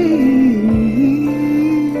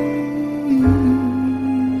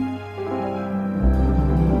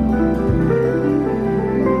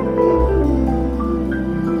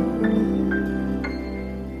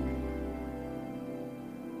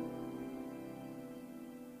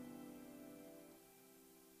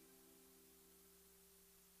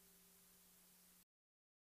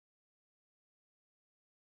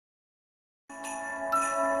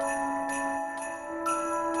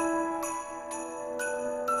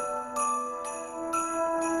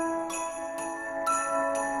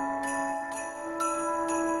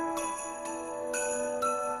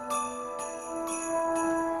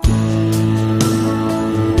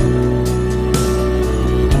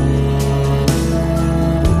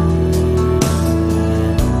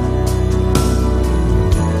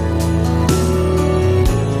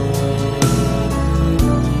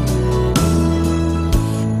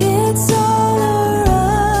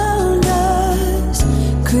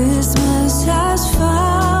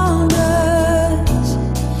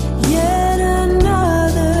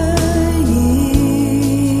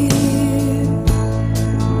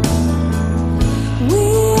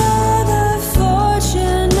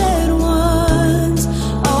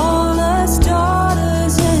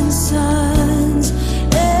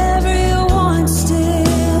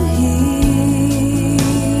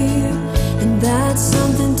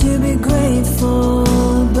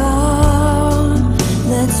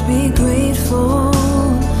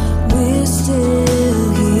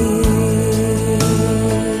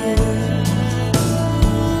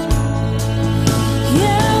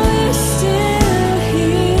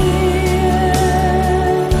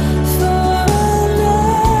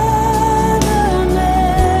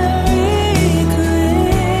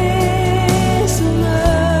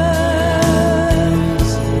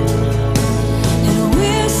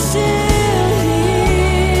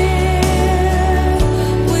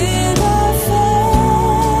 With a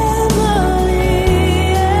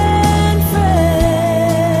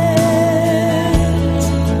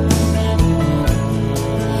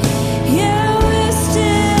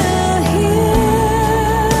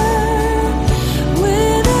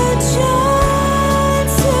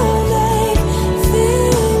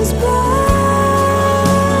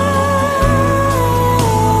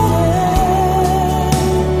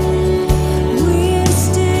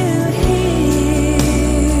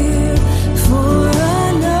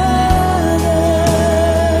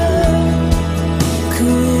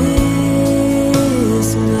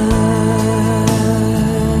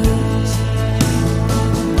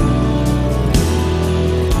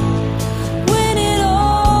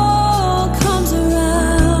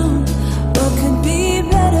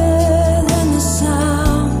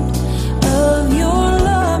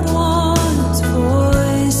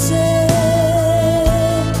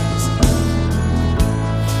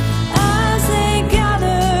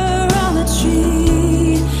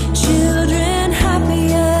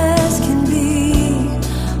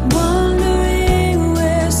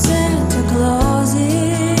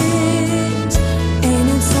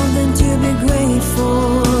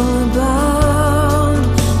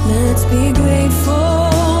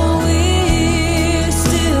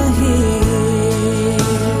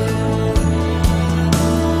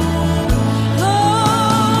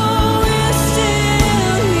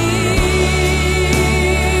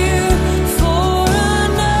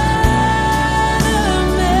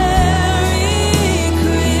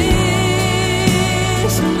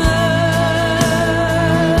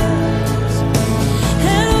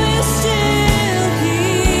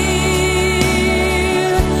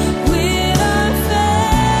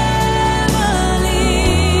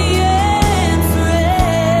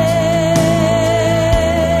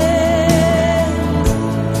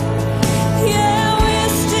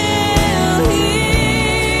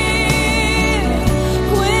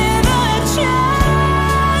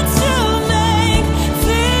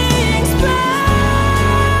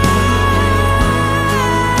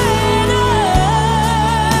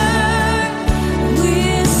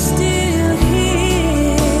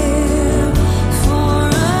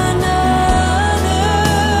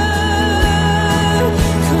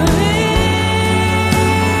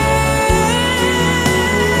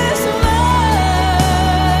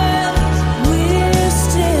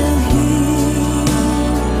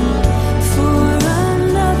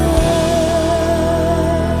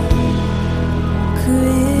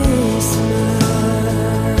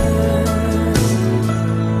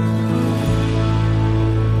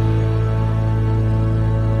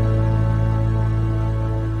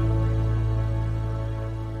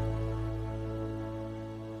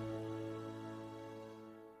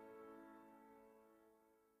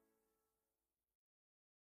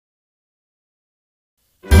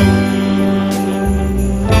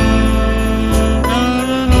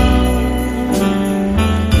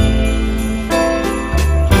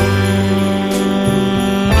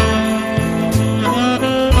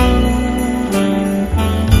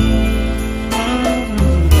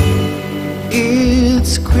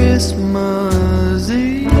Christmas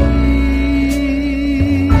Eve,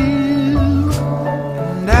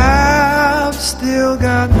 and I've still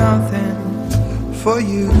got nothing for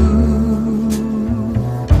you.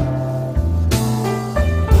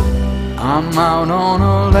 I'm out on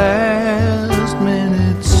a last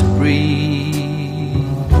minute spree,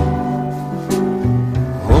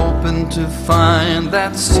 hoping to find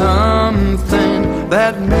that something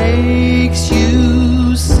that makes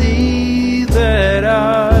you see that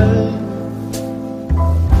I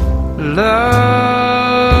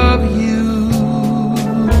love you.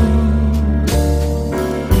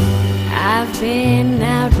 I've been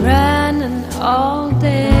out running all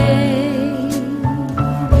day,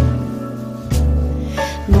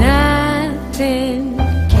 nothing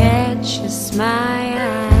catches my eye.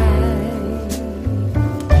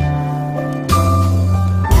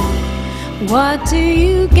 What do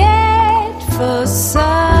you get for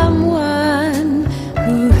someone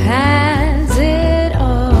who has it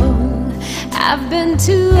all? I've been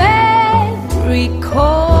to every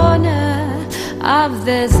corner of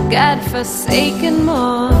this godforsaken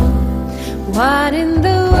mall. What in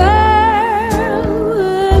the world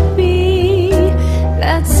would be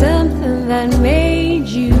that something that made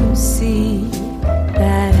you see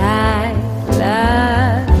that I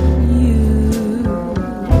love you?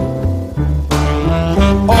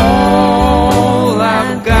 All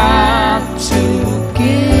I've got to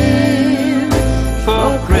give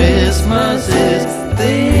for Christmas is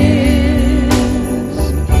this: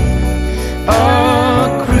 a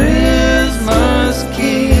Christmas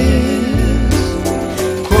kiss.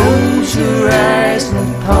 Close your eyes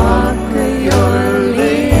and pucker your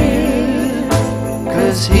lips,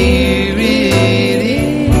 'cause here it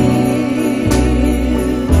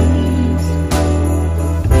is,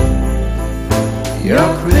 your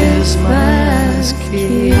Christmas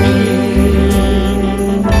kiss.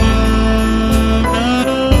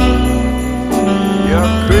 Your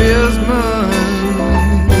Christmas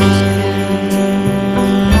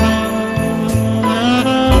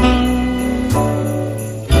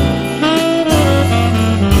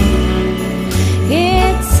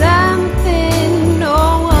It's something no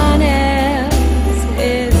one else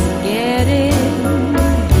is getting.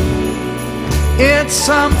 It's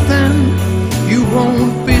something you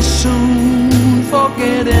won't be soon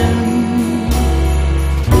forgetting.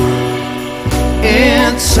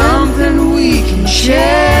 It's something we can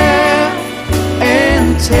share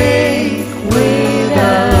and take with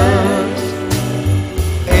us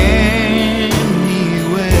anywhere.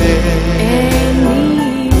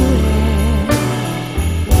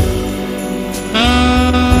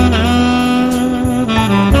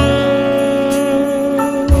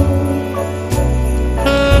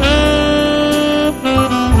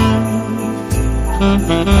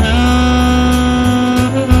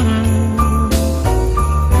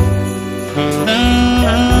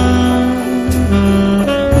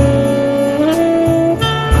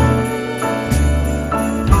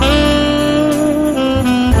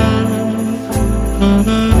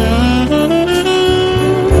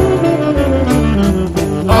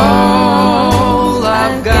 All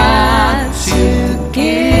I've got to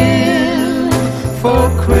give for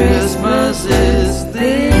Christmas is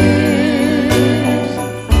this: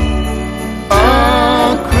 a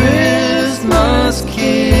Christmas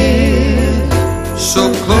kiss. So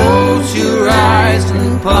close your eyes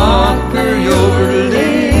and pucker your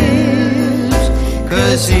lips,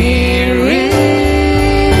 'cause here it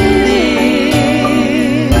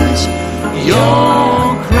is,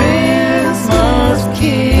 your Christmas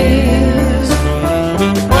kiss.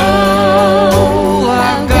 All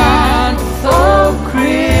I've got for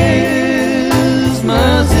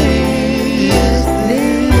Christmas is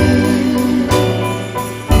this: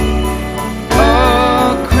 a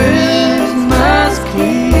Christmas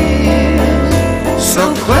kiss. So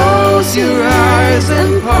close your eyes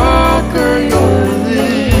and pucker your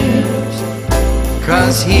lips,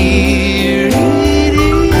 'cause here it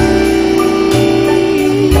is,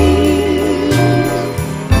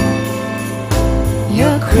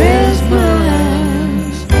 your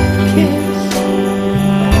Christmas kiss.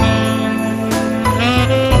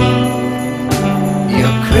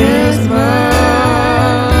 Your Christmas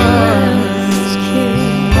kiss.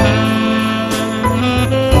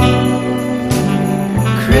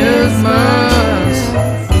 Christmas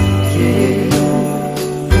kiss.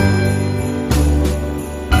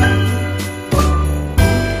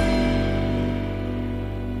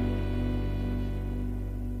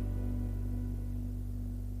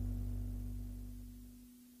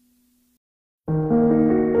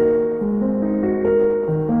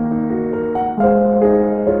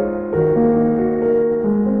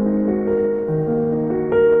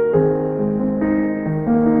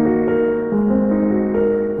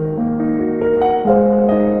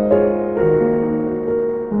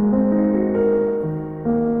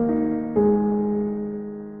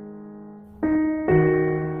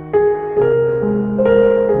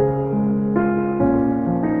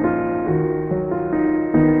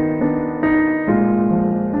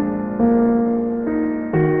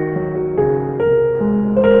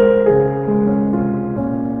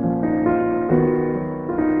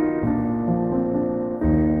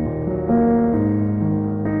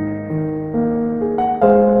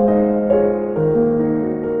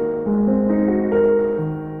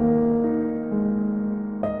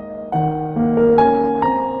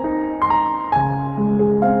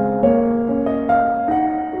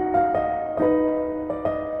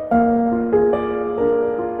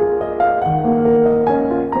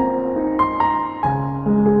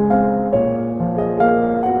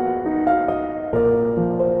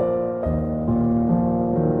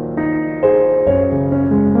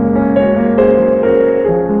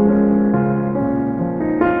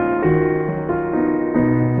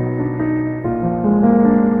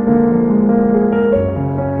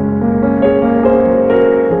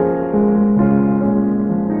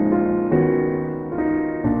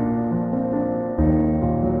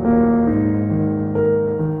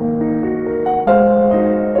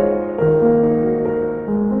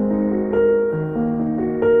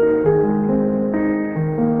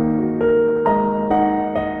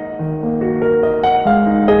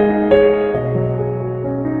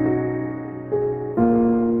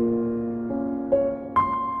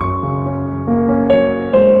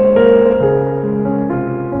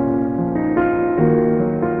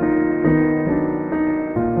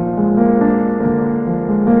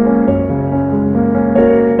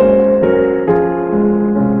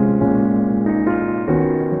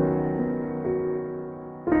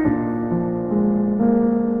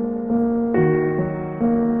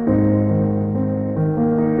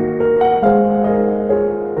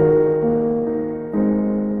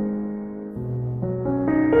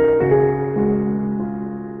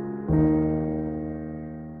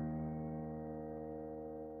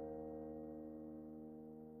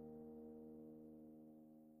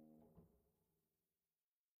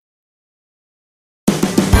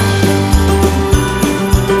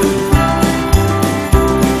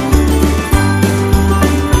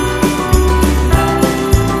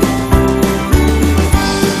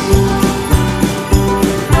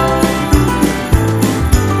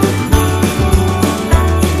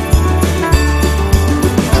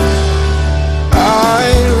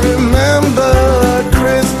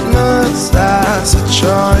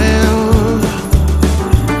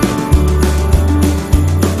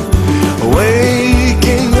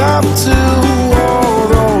 up to all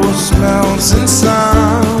those smells and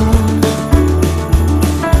sounds,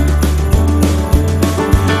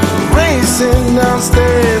 racing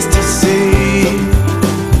downstairs to see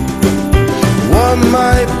what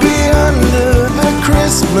might be under the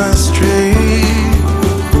Christmas tree.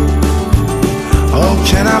 Oh,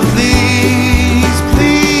 can I please,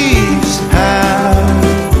 please have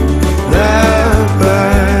that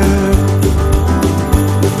back?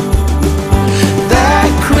 That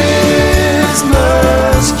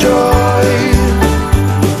Christmas joy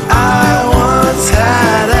I once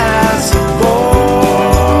had as a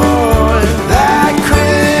boy. That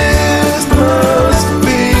Christmas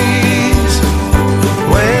peace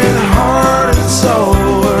when heart and soul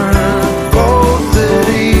were both at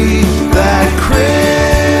ease. That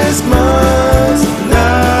Christmas love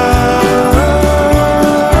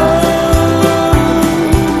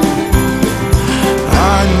I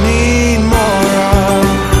need more of.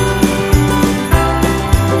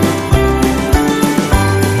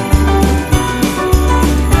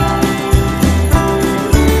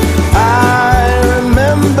 I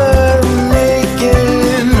remember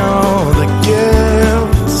making all the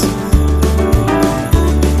gifts,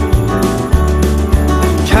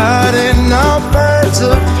 cutting out birds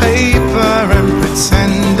of paper and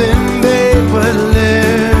pretending they would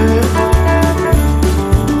live,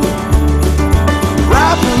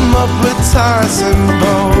 wrap them up with ties and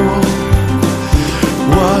bows.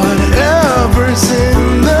 Whatever's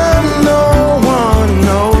in them, no one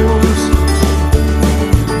knows.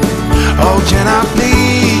 Oh, can I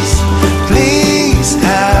please, please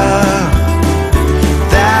have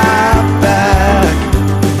that back?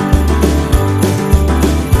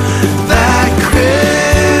 That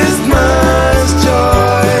Christmas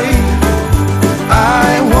joy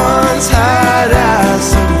I once had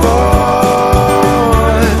as a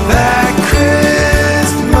boy. That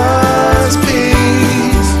Christmas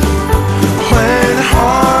peace when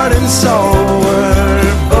heart and soul were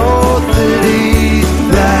both at ease.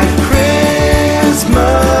 That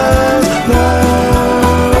Christmas love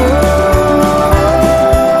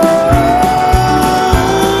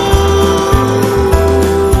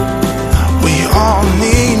we all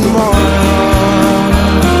need more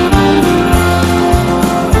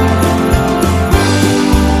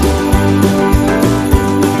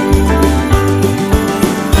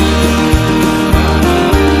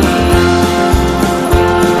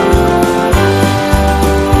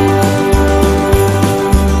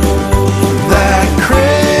that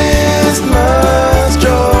Christmas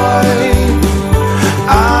joy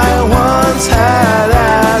I once had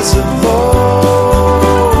as a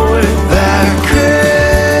boy. That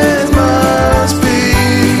Christmas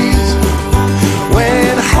peace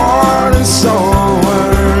when heart and soul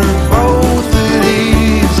were both at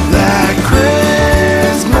ease. That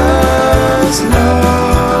Christmas love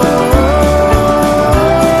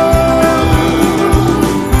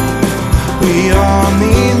we all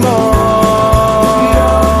need more.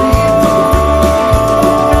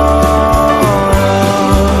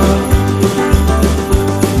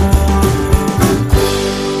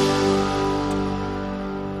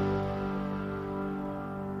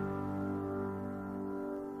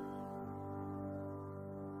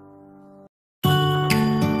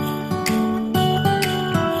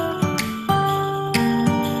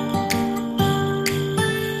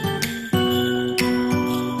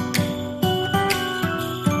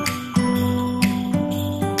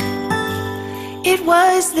 It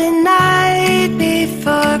was the night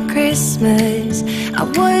before Christmas. I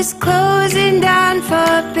was closing down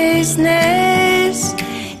for business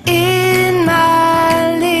in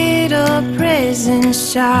my little present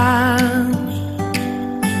shop,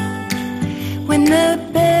 when the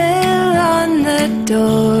bell on the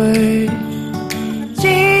door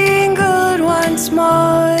jingled once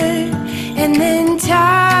more, and then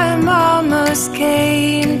time almost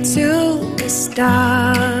came to a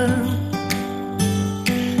stop.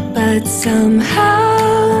 But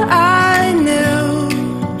somehow I knew,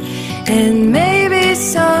 and maybe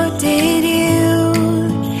so did you,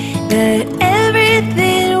 that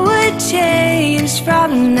everything would change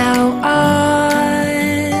from now on.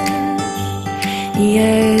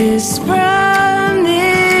 Yes, from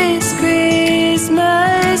this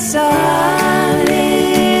Christmas on,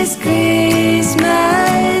 this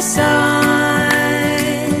Christmas on.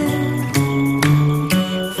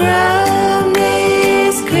 From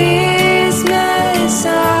this Christmas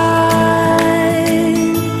on,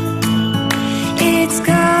 it's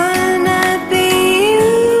gonna be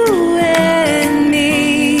you and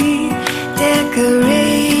me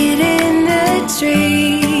decorating the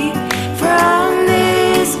tree. From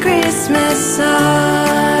this Christmas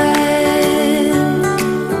on.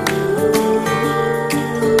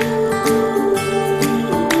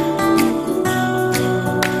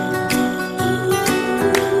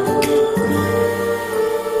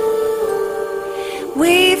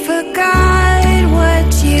 We forgot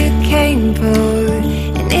what you came for.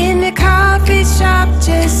 And in the coffee shop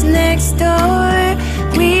just next door,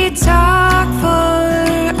 we talked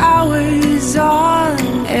for hours on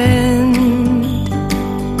end.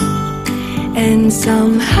 And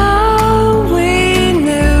somehow we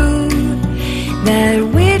knew that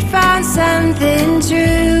we'd found something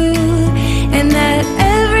true, and that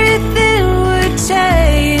everything would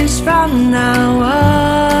change from now on.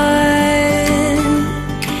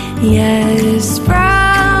 Yes,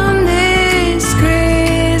 from this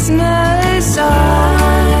Christmas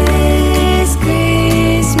on, this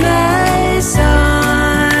Christmas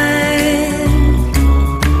on,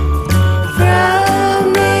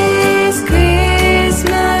 from this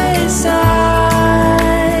Christmas on,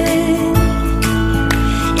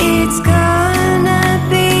 it's gonna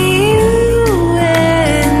be you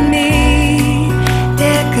and me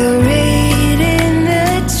decorating the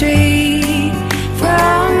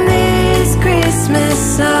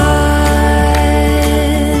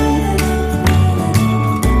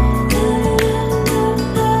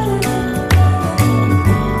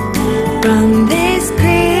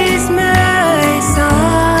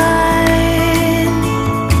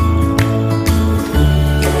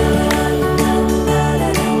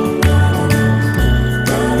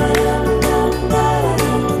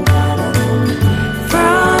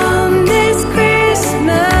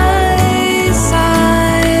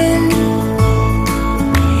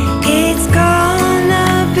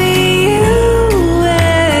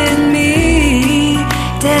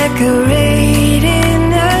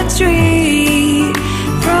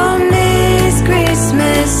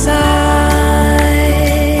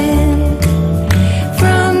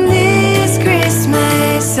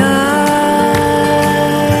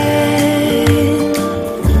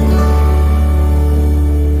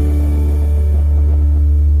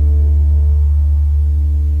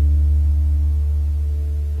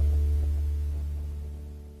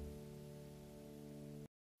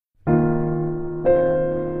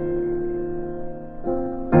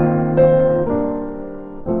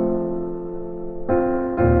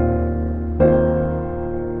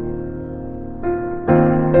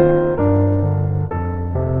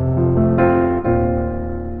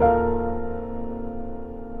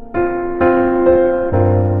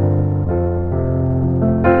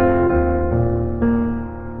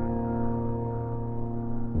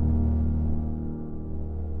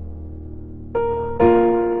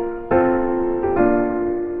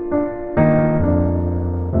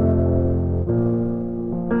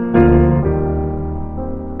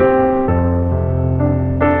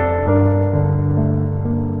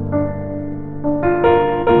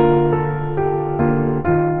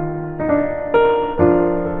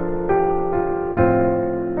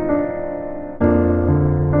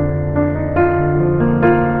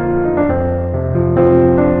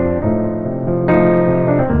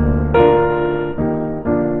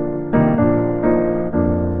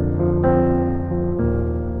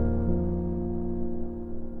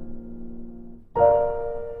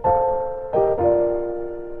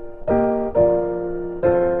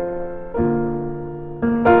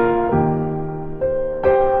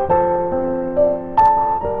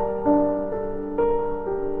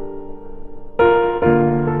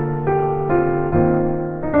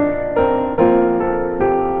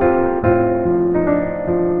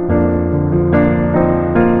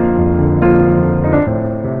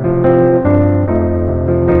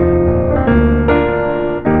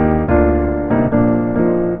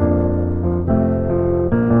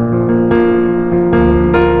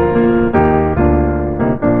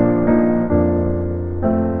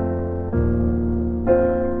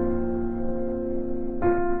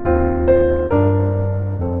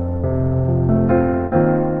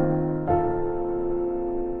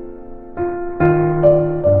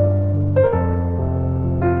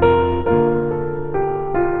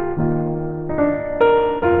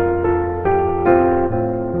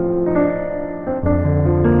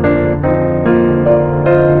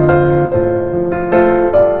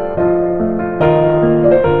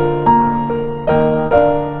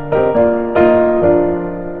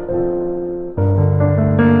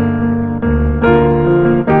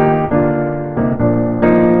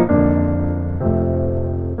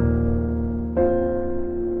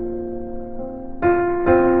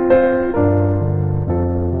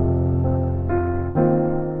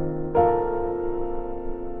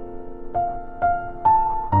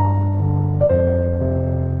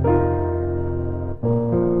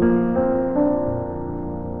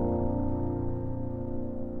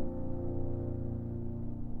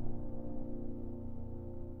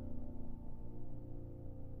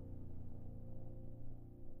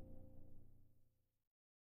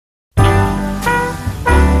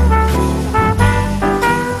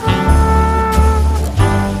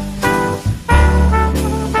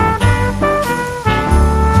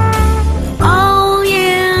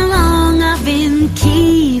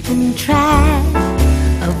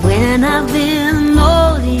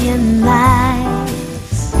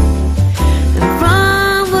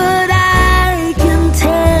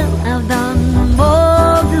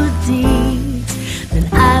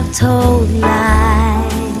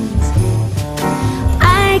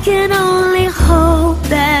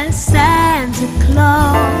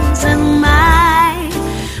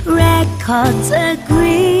hearts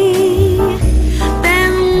agree,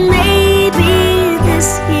 then maybe this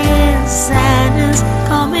year Santa's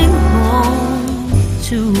coming home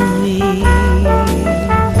to me.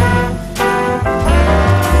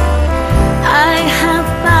 I have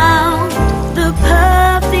found the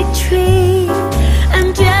perfect tree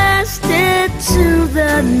and dressed it to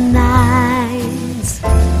the nines.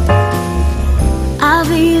 I've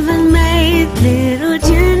even made little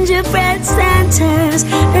gingerbread Santas.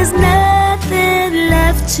 There's nothing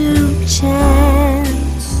left to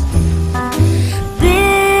chance.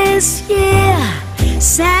 This year,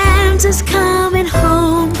 Santa's coming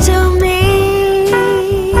home to me.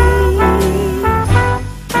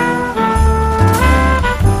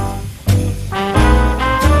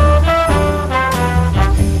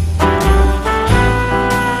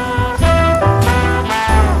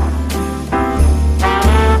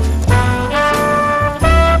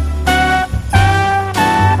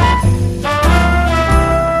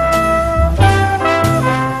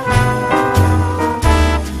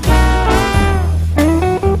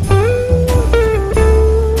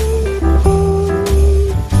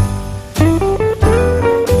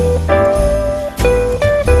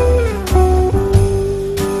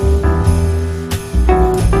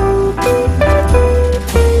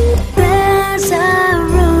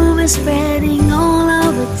 Spreading all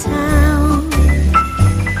over town,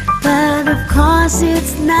 but of course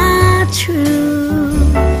it's not true.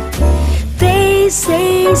 They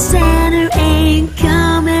say Santa ain't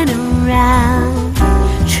coming around.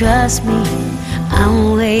 Trust me,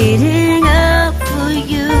 I'm waiting up for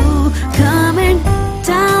you, coming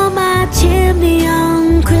down my chimney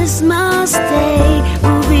on Christmas Day.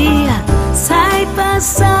 We'll be side by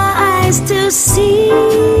side to see.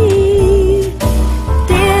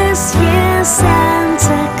 This year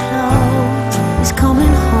Santa Claus is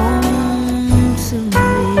coming home to me.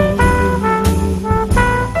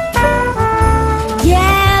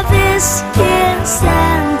 Yeah, this year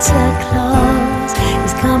Santa Claus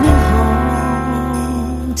is coming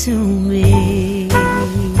home to me.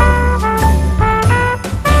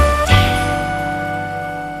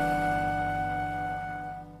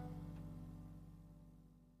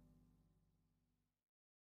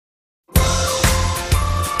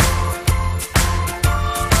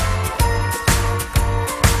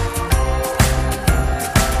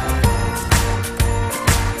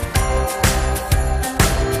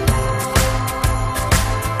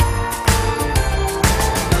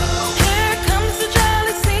 Here comes the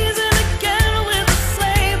jolly season again.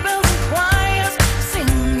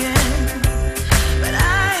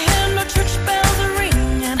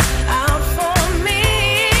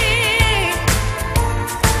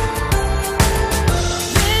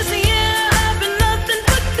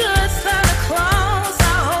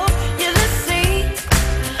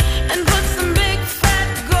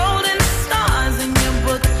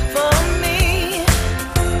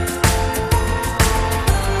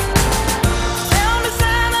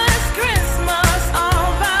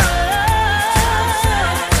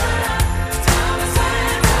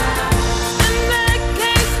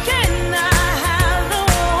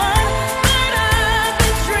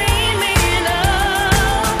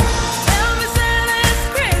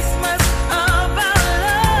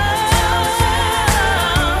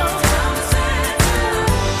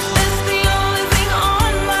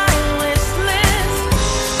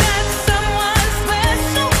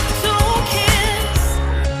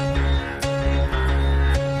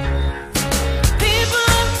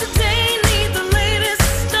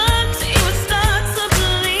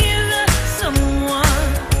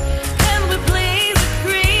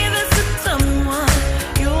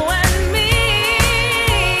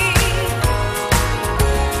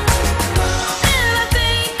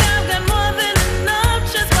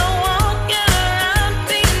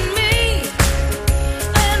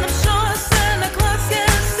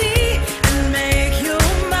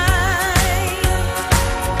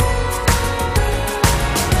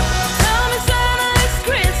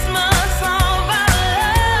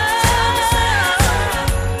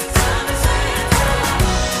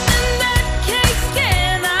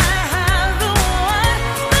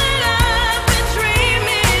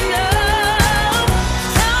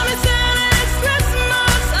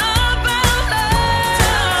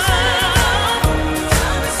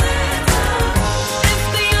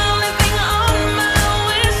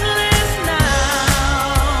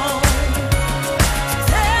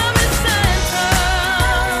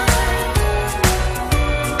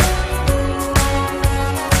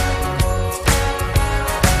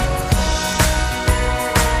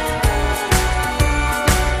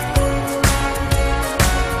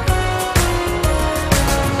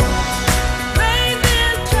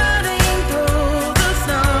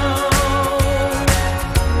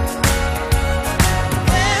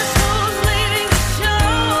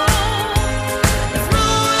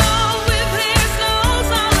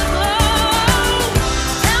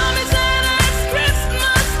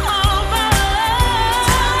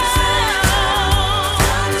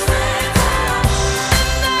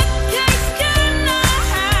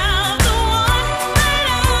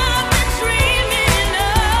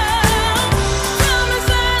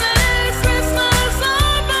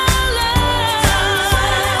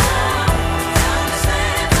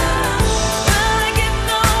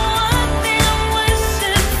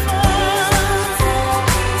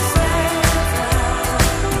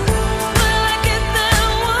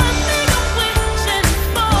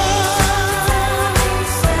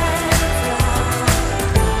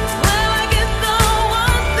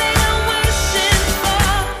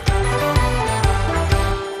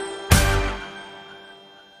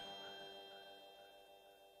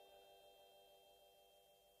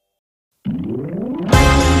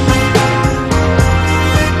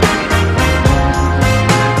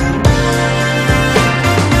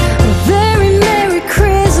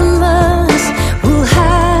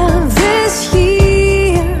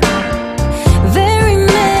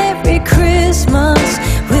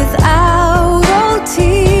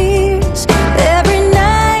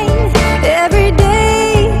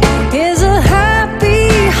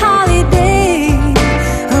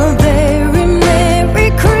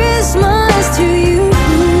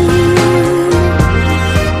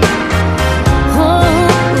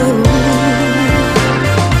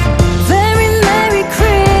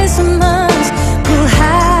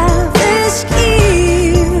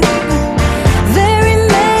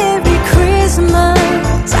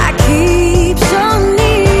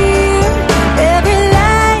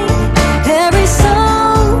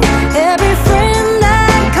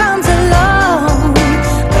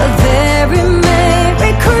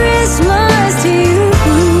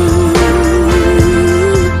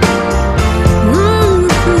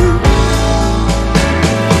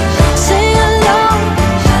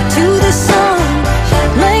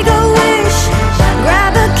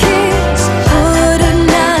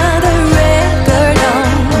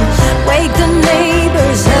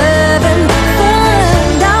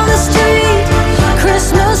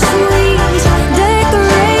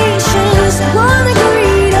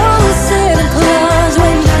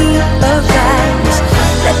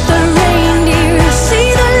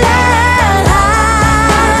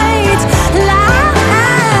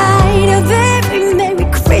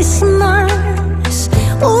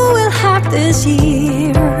 this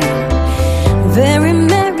year. Very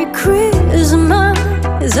Merry Christmas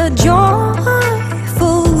is a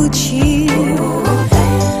joyful cheer.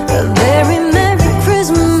 A very Merry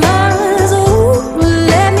Christmas, oh,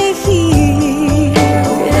 let me hear.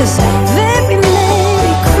 Yes, very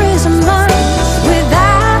Merry Christmas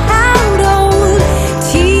without old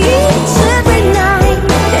tears. Every night,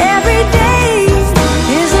 every day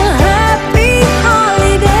is a happy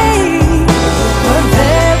holiday. A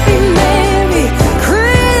very Merry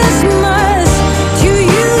Christmas to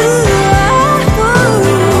you.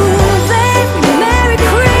 Very Merry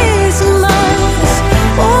Christmas,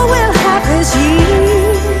 oh, we'll have this year.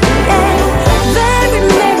 Very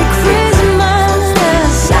Merry Christmas,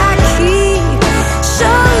 I keep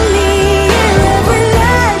so near. Every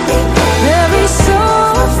light, every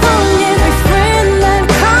soul from every friend that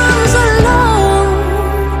comes along.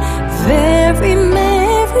 Very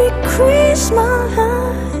Merry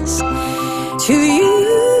Christmas to you.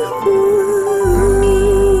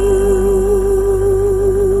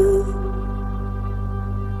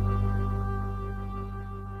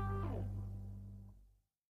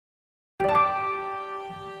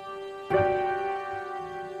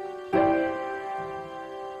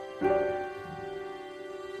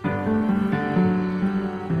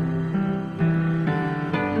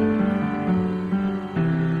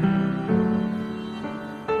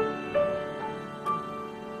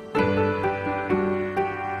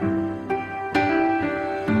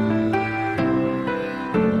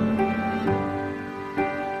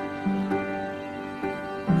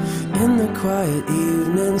 In the quiet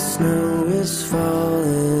evening, snow is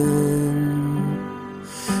falling,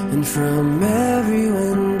 and from every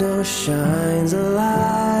window shines a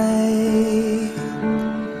light.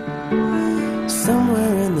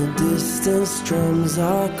 Somewhere in the distance, drums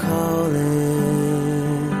are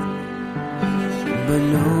calling, but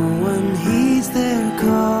no one heeds their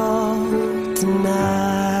call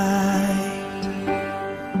tonight.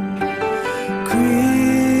 Christmas,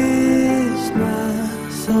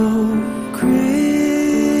 oh Christmas,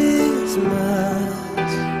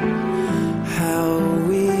 how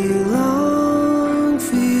we long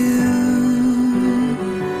for you.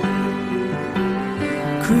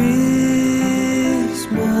 Christmas,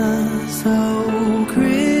 oh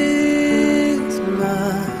Christmas,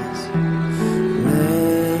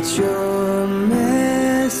 let your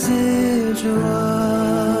message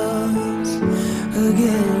once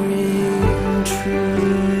again ring true.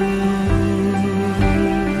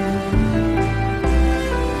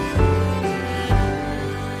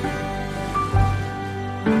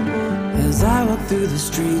 As I walk through the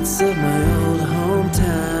streets of my old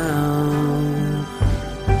hometown,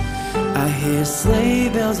 I hear sleigh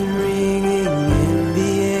bells ringing in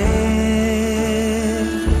the air.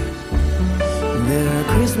 There are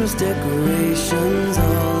Christmas decorations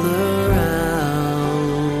all around.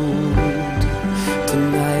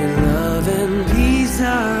 Tonight love and peace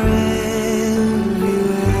are everywhere.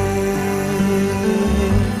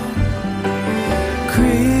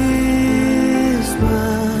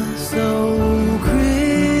 Christmas, oh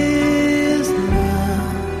Christmas,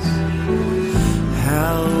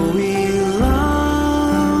 how we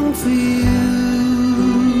long for you.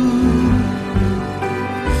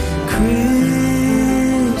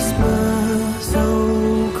 Christmas,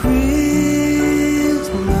 oh Christmas,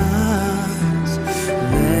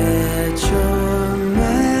 let your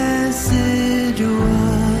message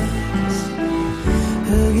once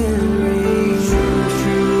again ring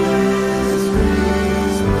true.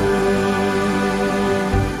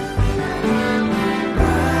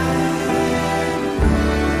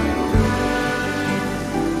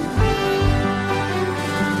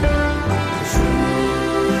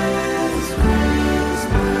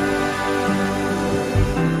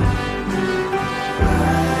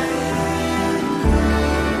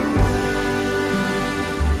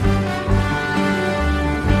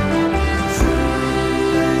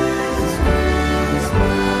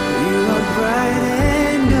 You are bright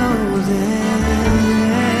and golden.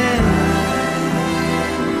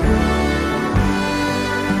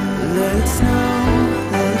 Let it snow,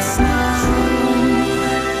 let it snow.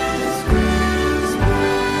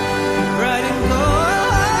 Bright and gold.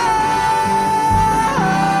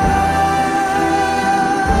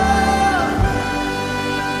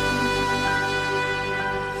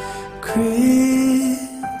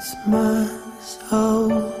 Christmas, oh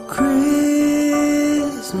Christmas,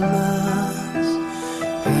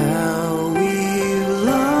 how we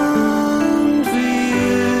long for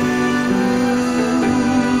you.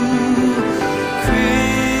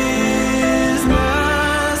 Christmas,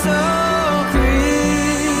 oh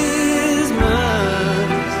Christmas,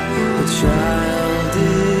 a child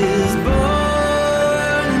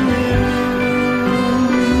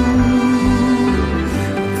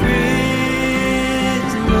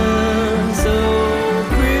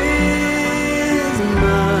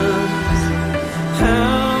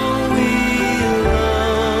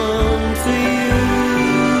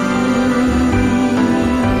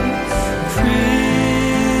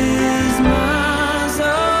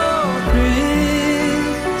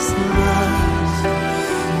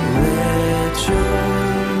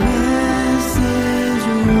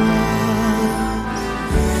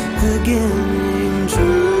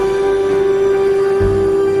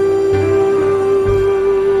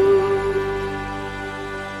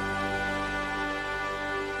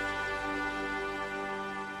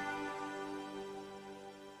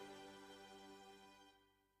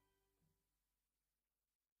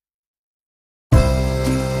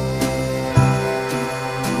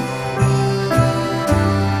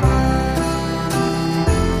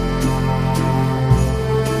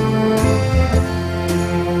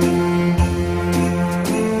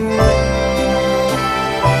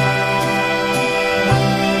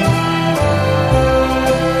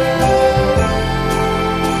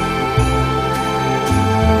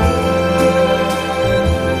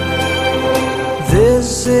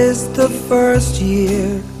the first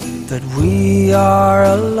year that we are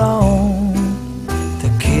alone. The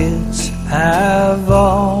kids have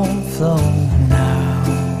all flown out.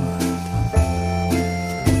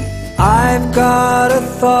 I've got a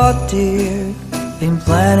thought, dear, been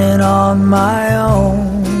planning on my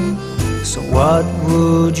own. So what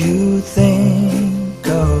would you think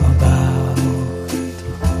about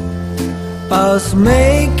us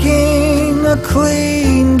making a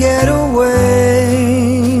clean getaway,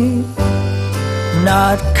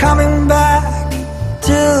 not coming back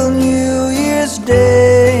till New Year's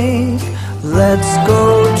Day? Let's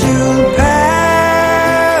go to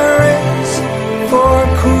Paris for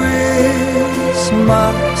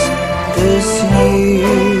Christmas this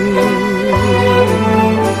year.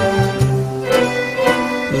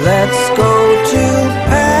 Let's go to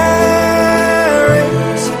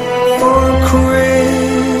Paris for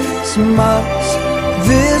Christmas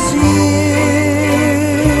this year.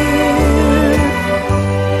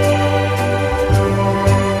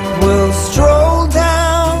 We'll stroll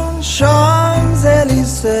down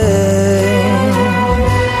Champs-Élysées,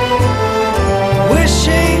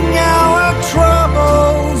 wishing our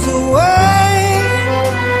troubles away.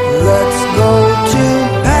 Let's go to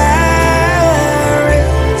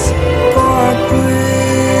Paris for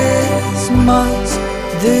Christmas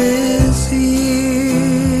this year.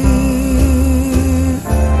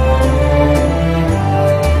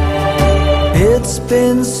 It's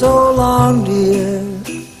been so long, dear,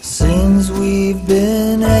 since we've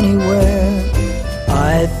been anywhere.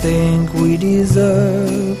 I think we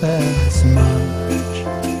deserve as much.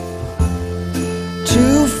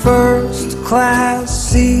 2 first-class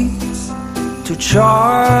seats to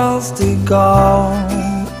Charles de Gaulle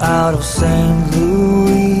out of St.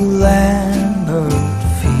 Louis Lambert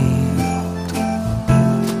Field.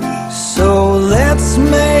 So let's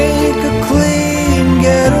make a clean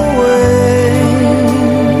getaway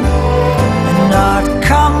and not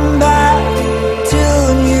come back till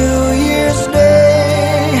New Year's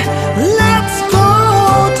Day. Let's go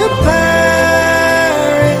to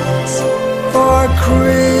Paris for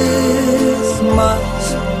Christmas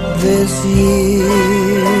this year.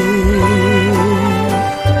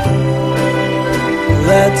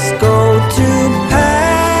 Let's go to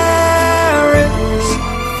Paris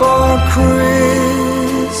for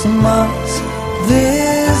Christmas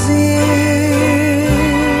this year.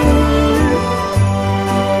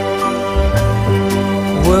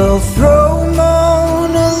 We'll throw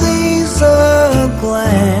Mona Lisa a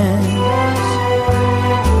glance.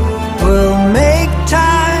 We'll make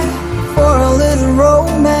time for a little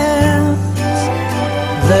romance.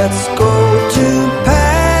 Let's go to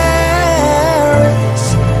Paris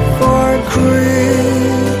for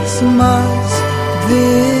Christmas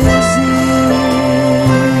this year.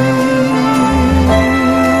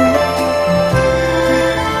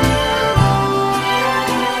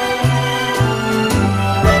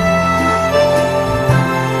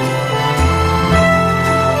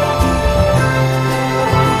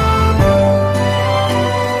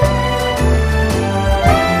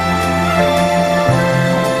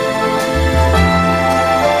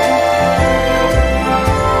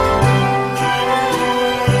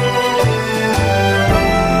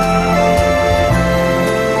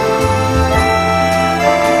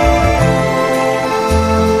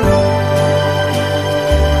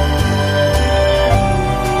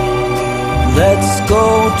 Let's go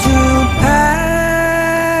to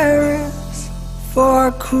Paris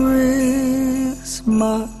for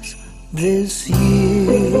Christmas this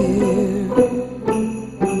year.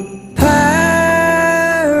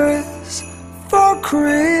 Paris for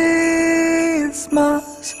Christmas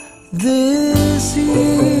this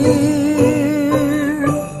year.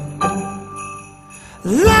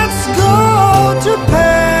 Let's go to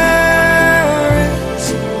Paris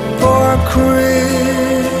for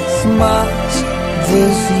Christmas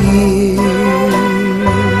this year.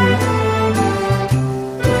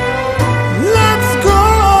 Let's go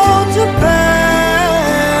to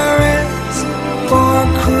Paris for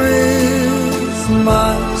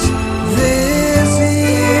Christmas this year.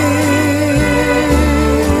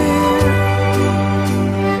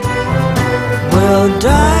 We'll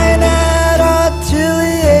dine at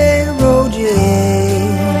Atelier Roger.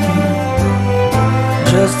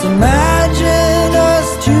 Just imagine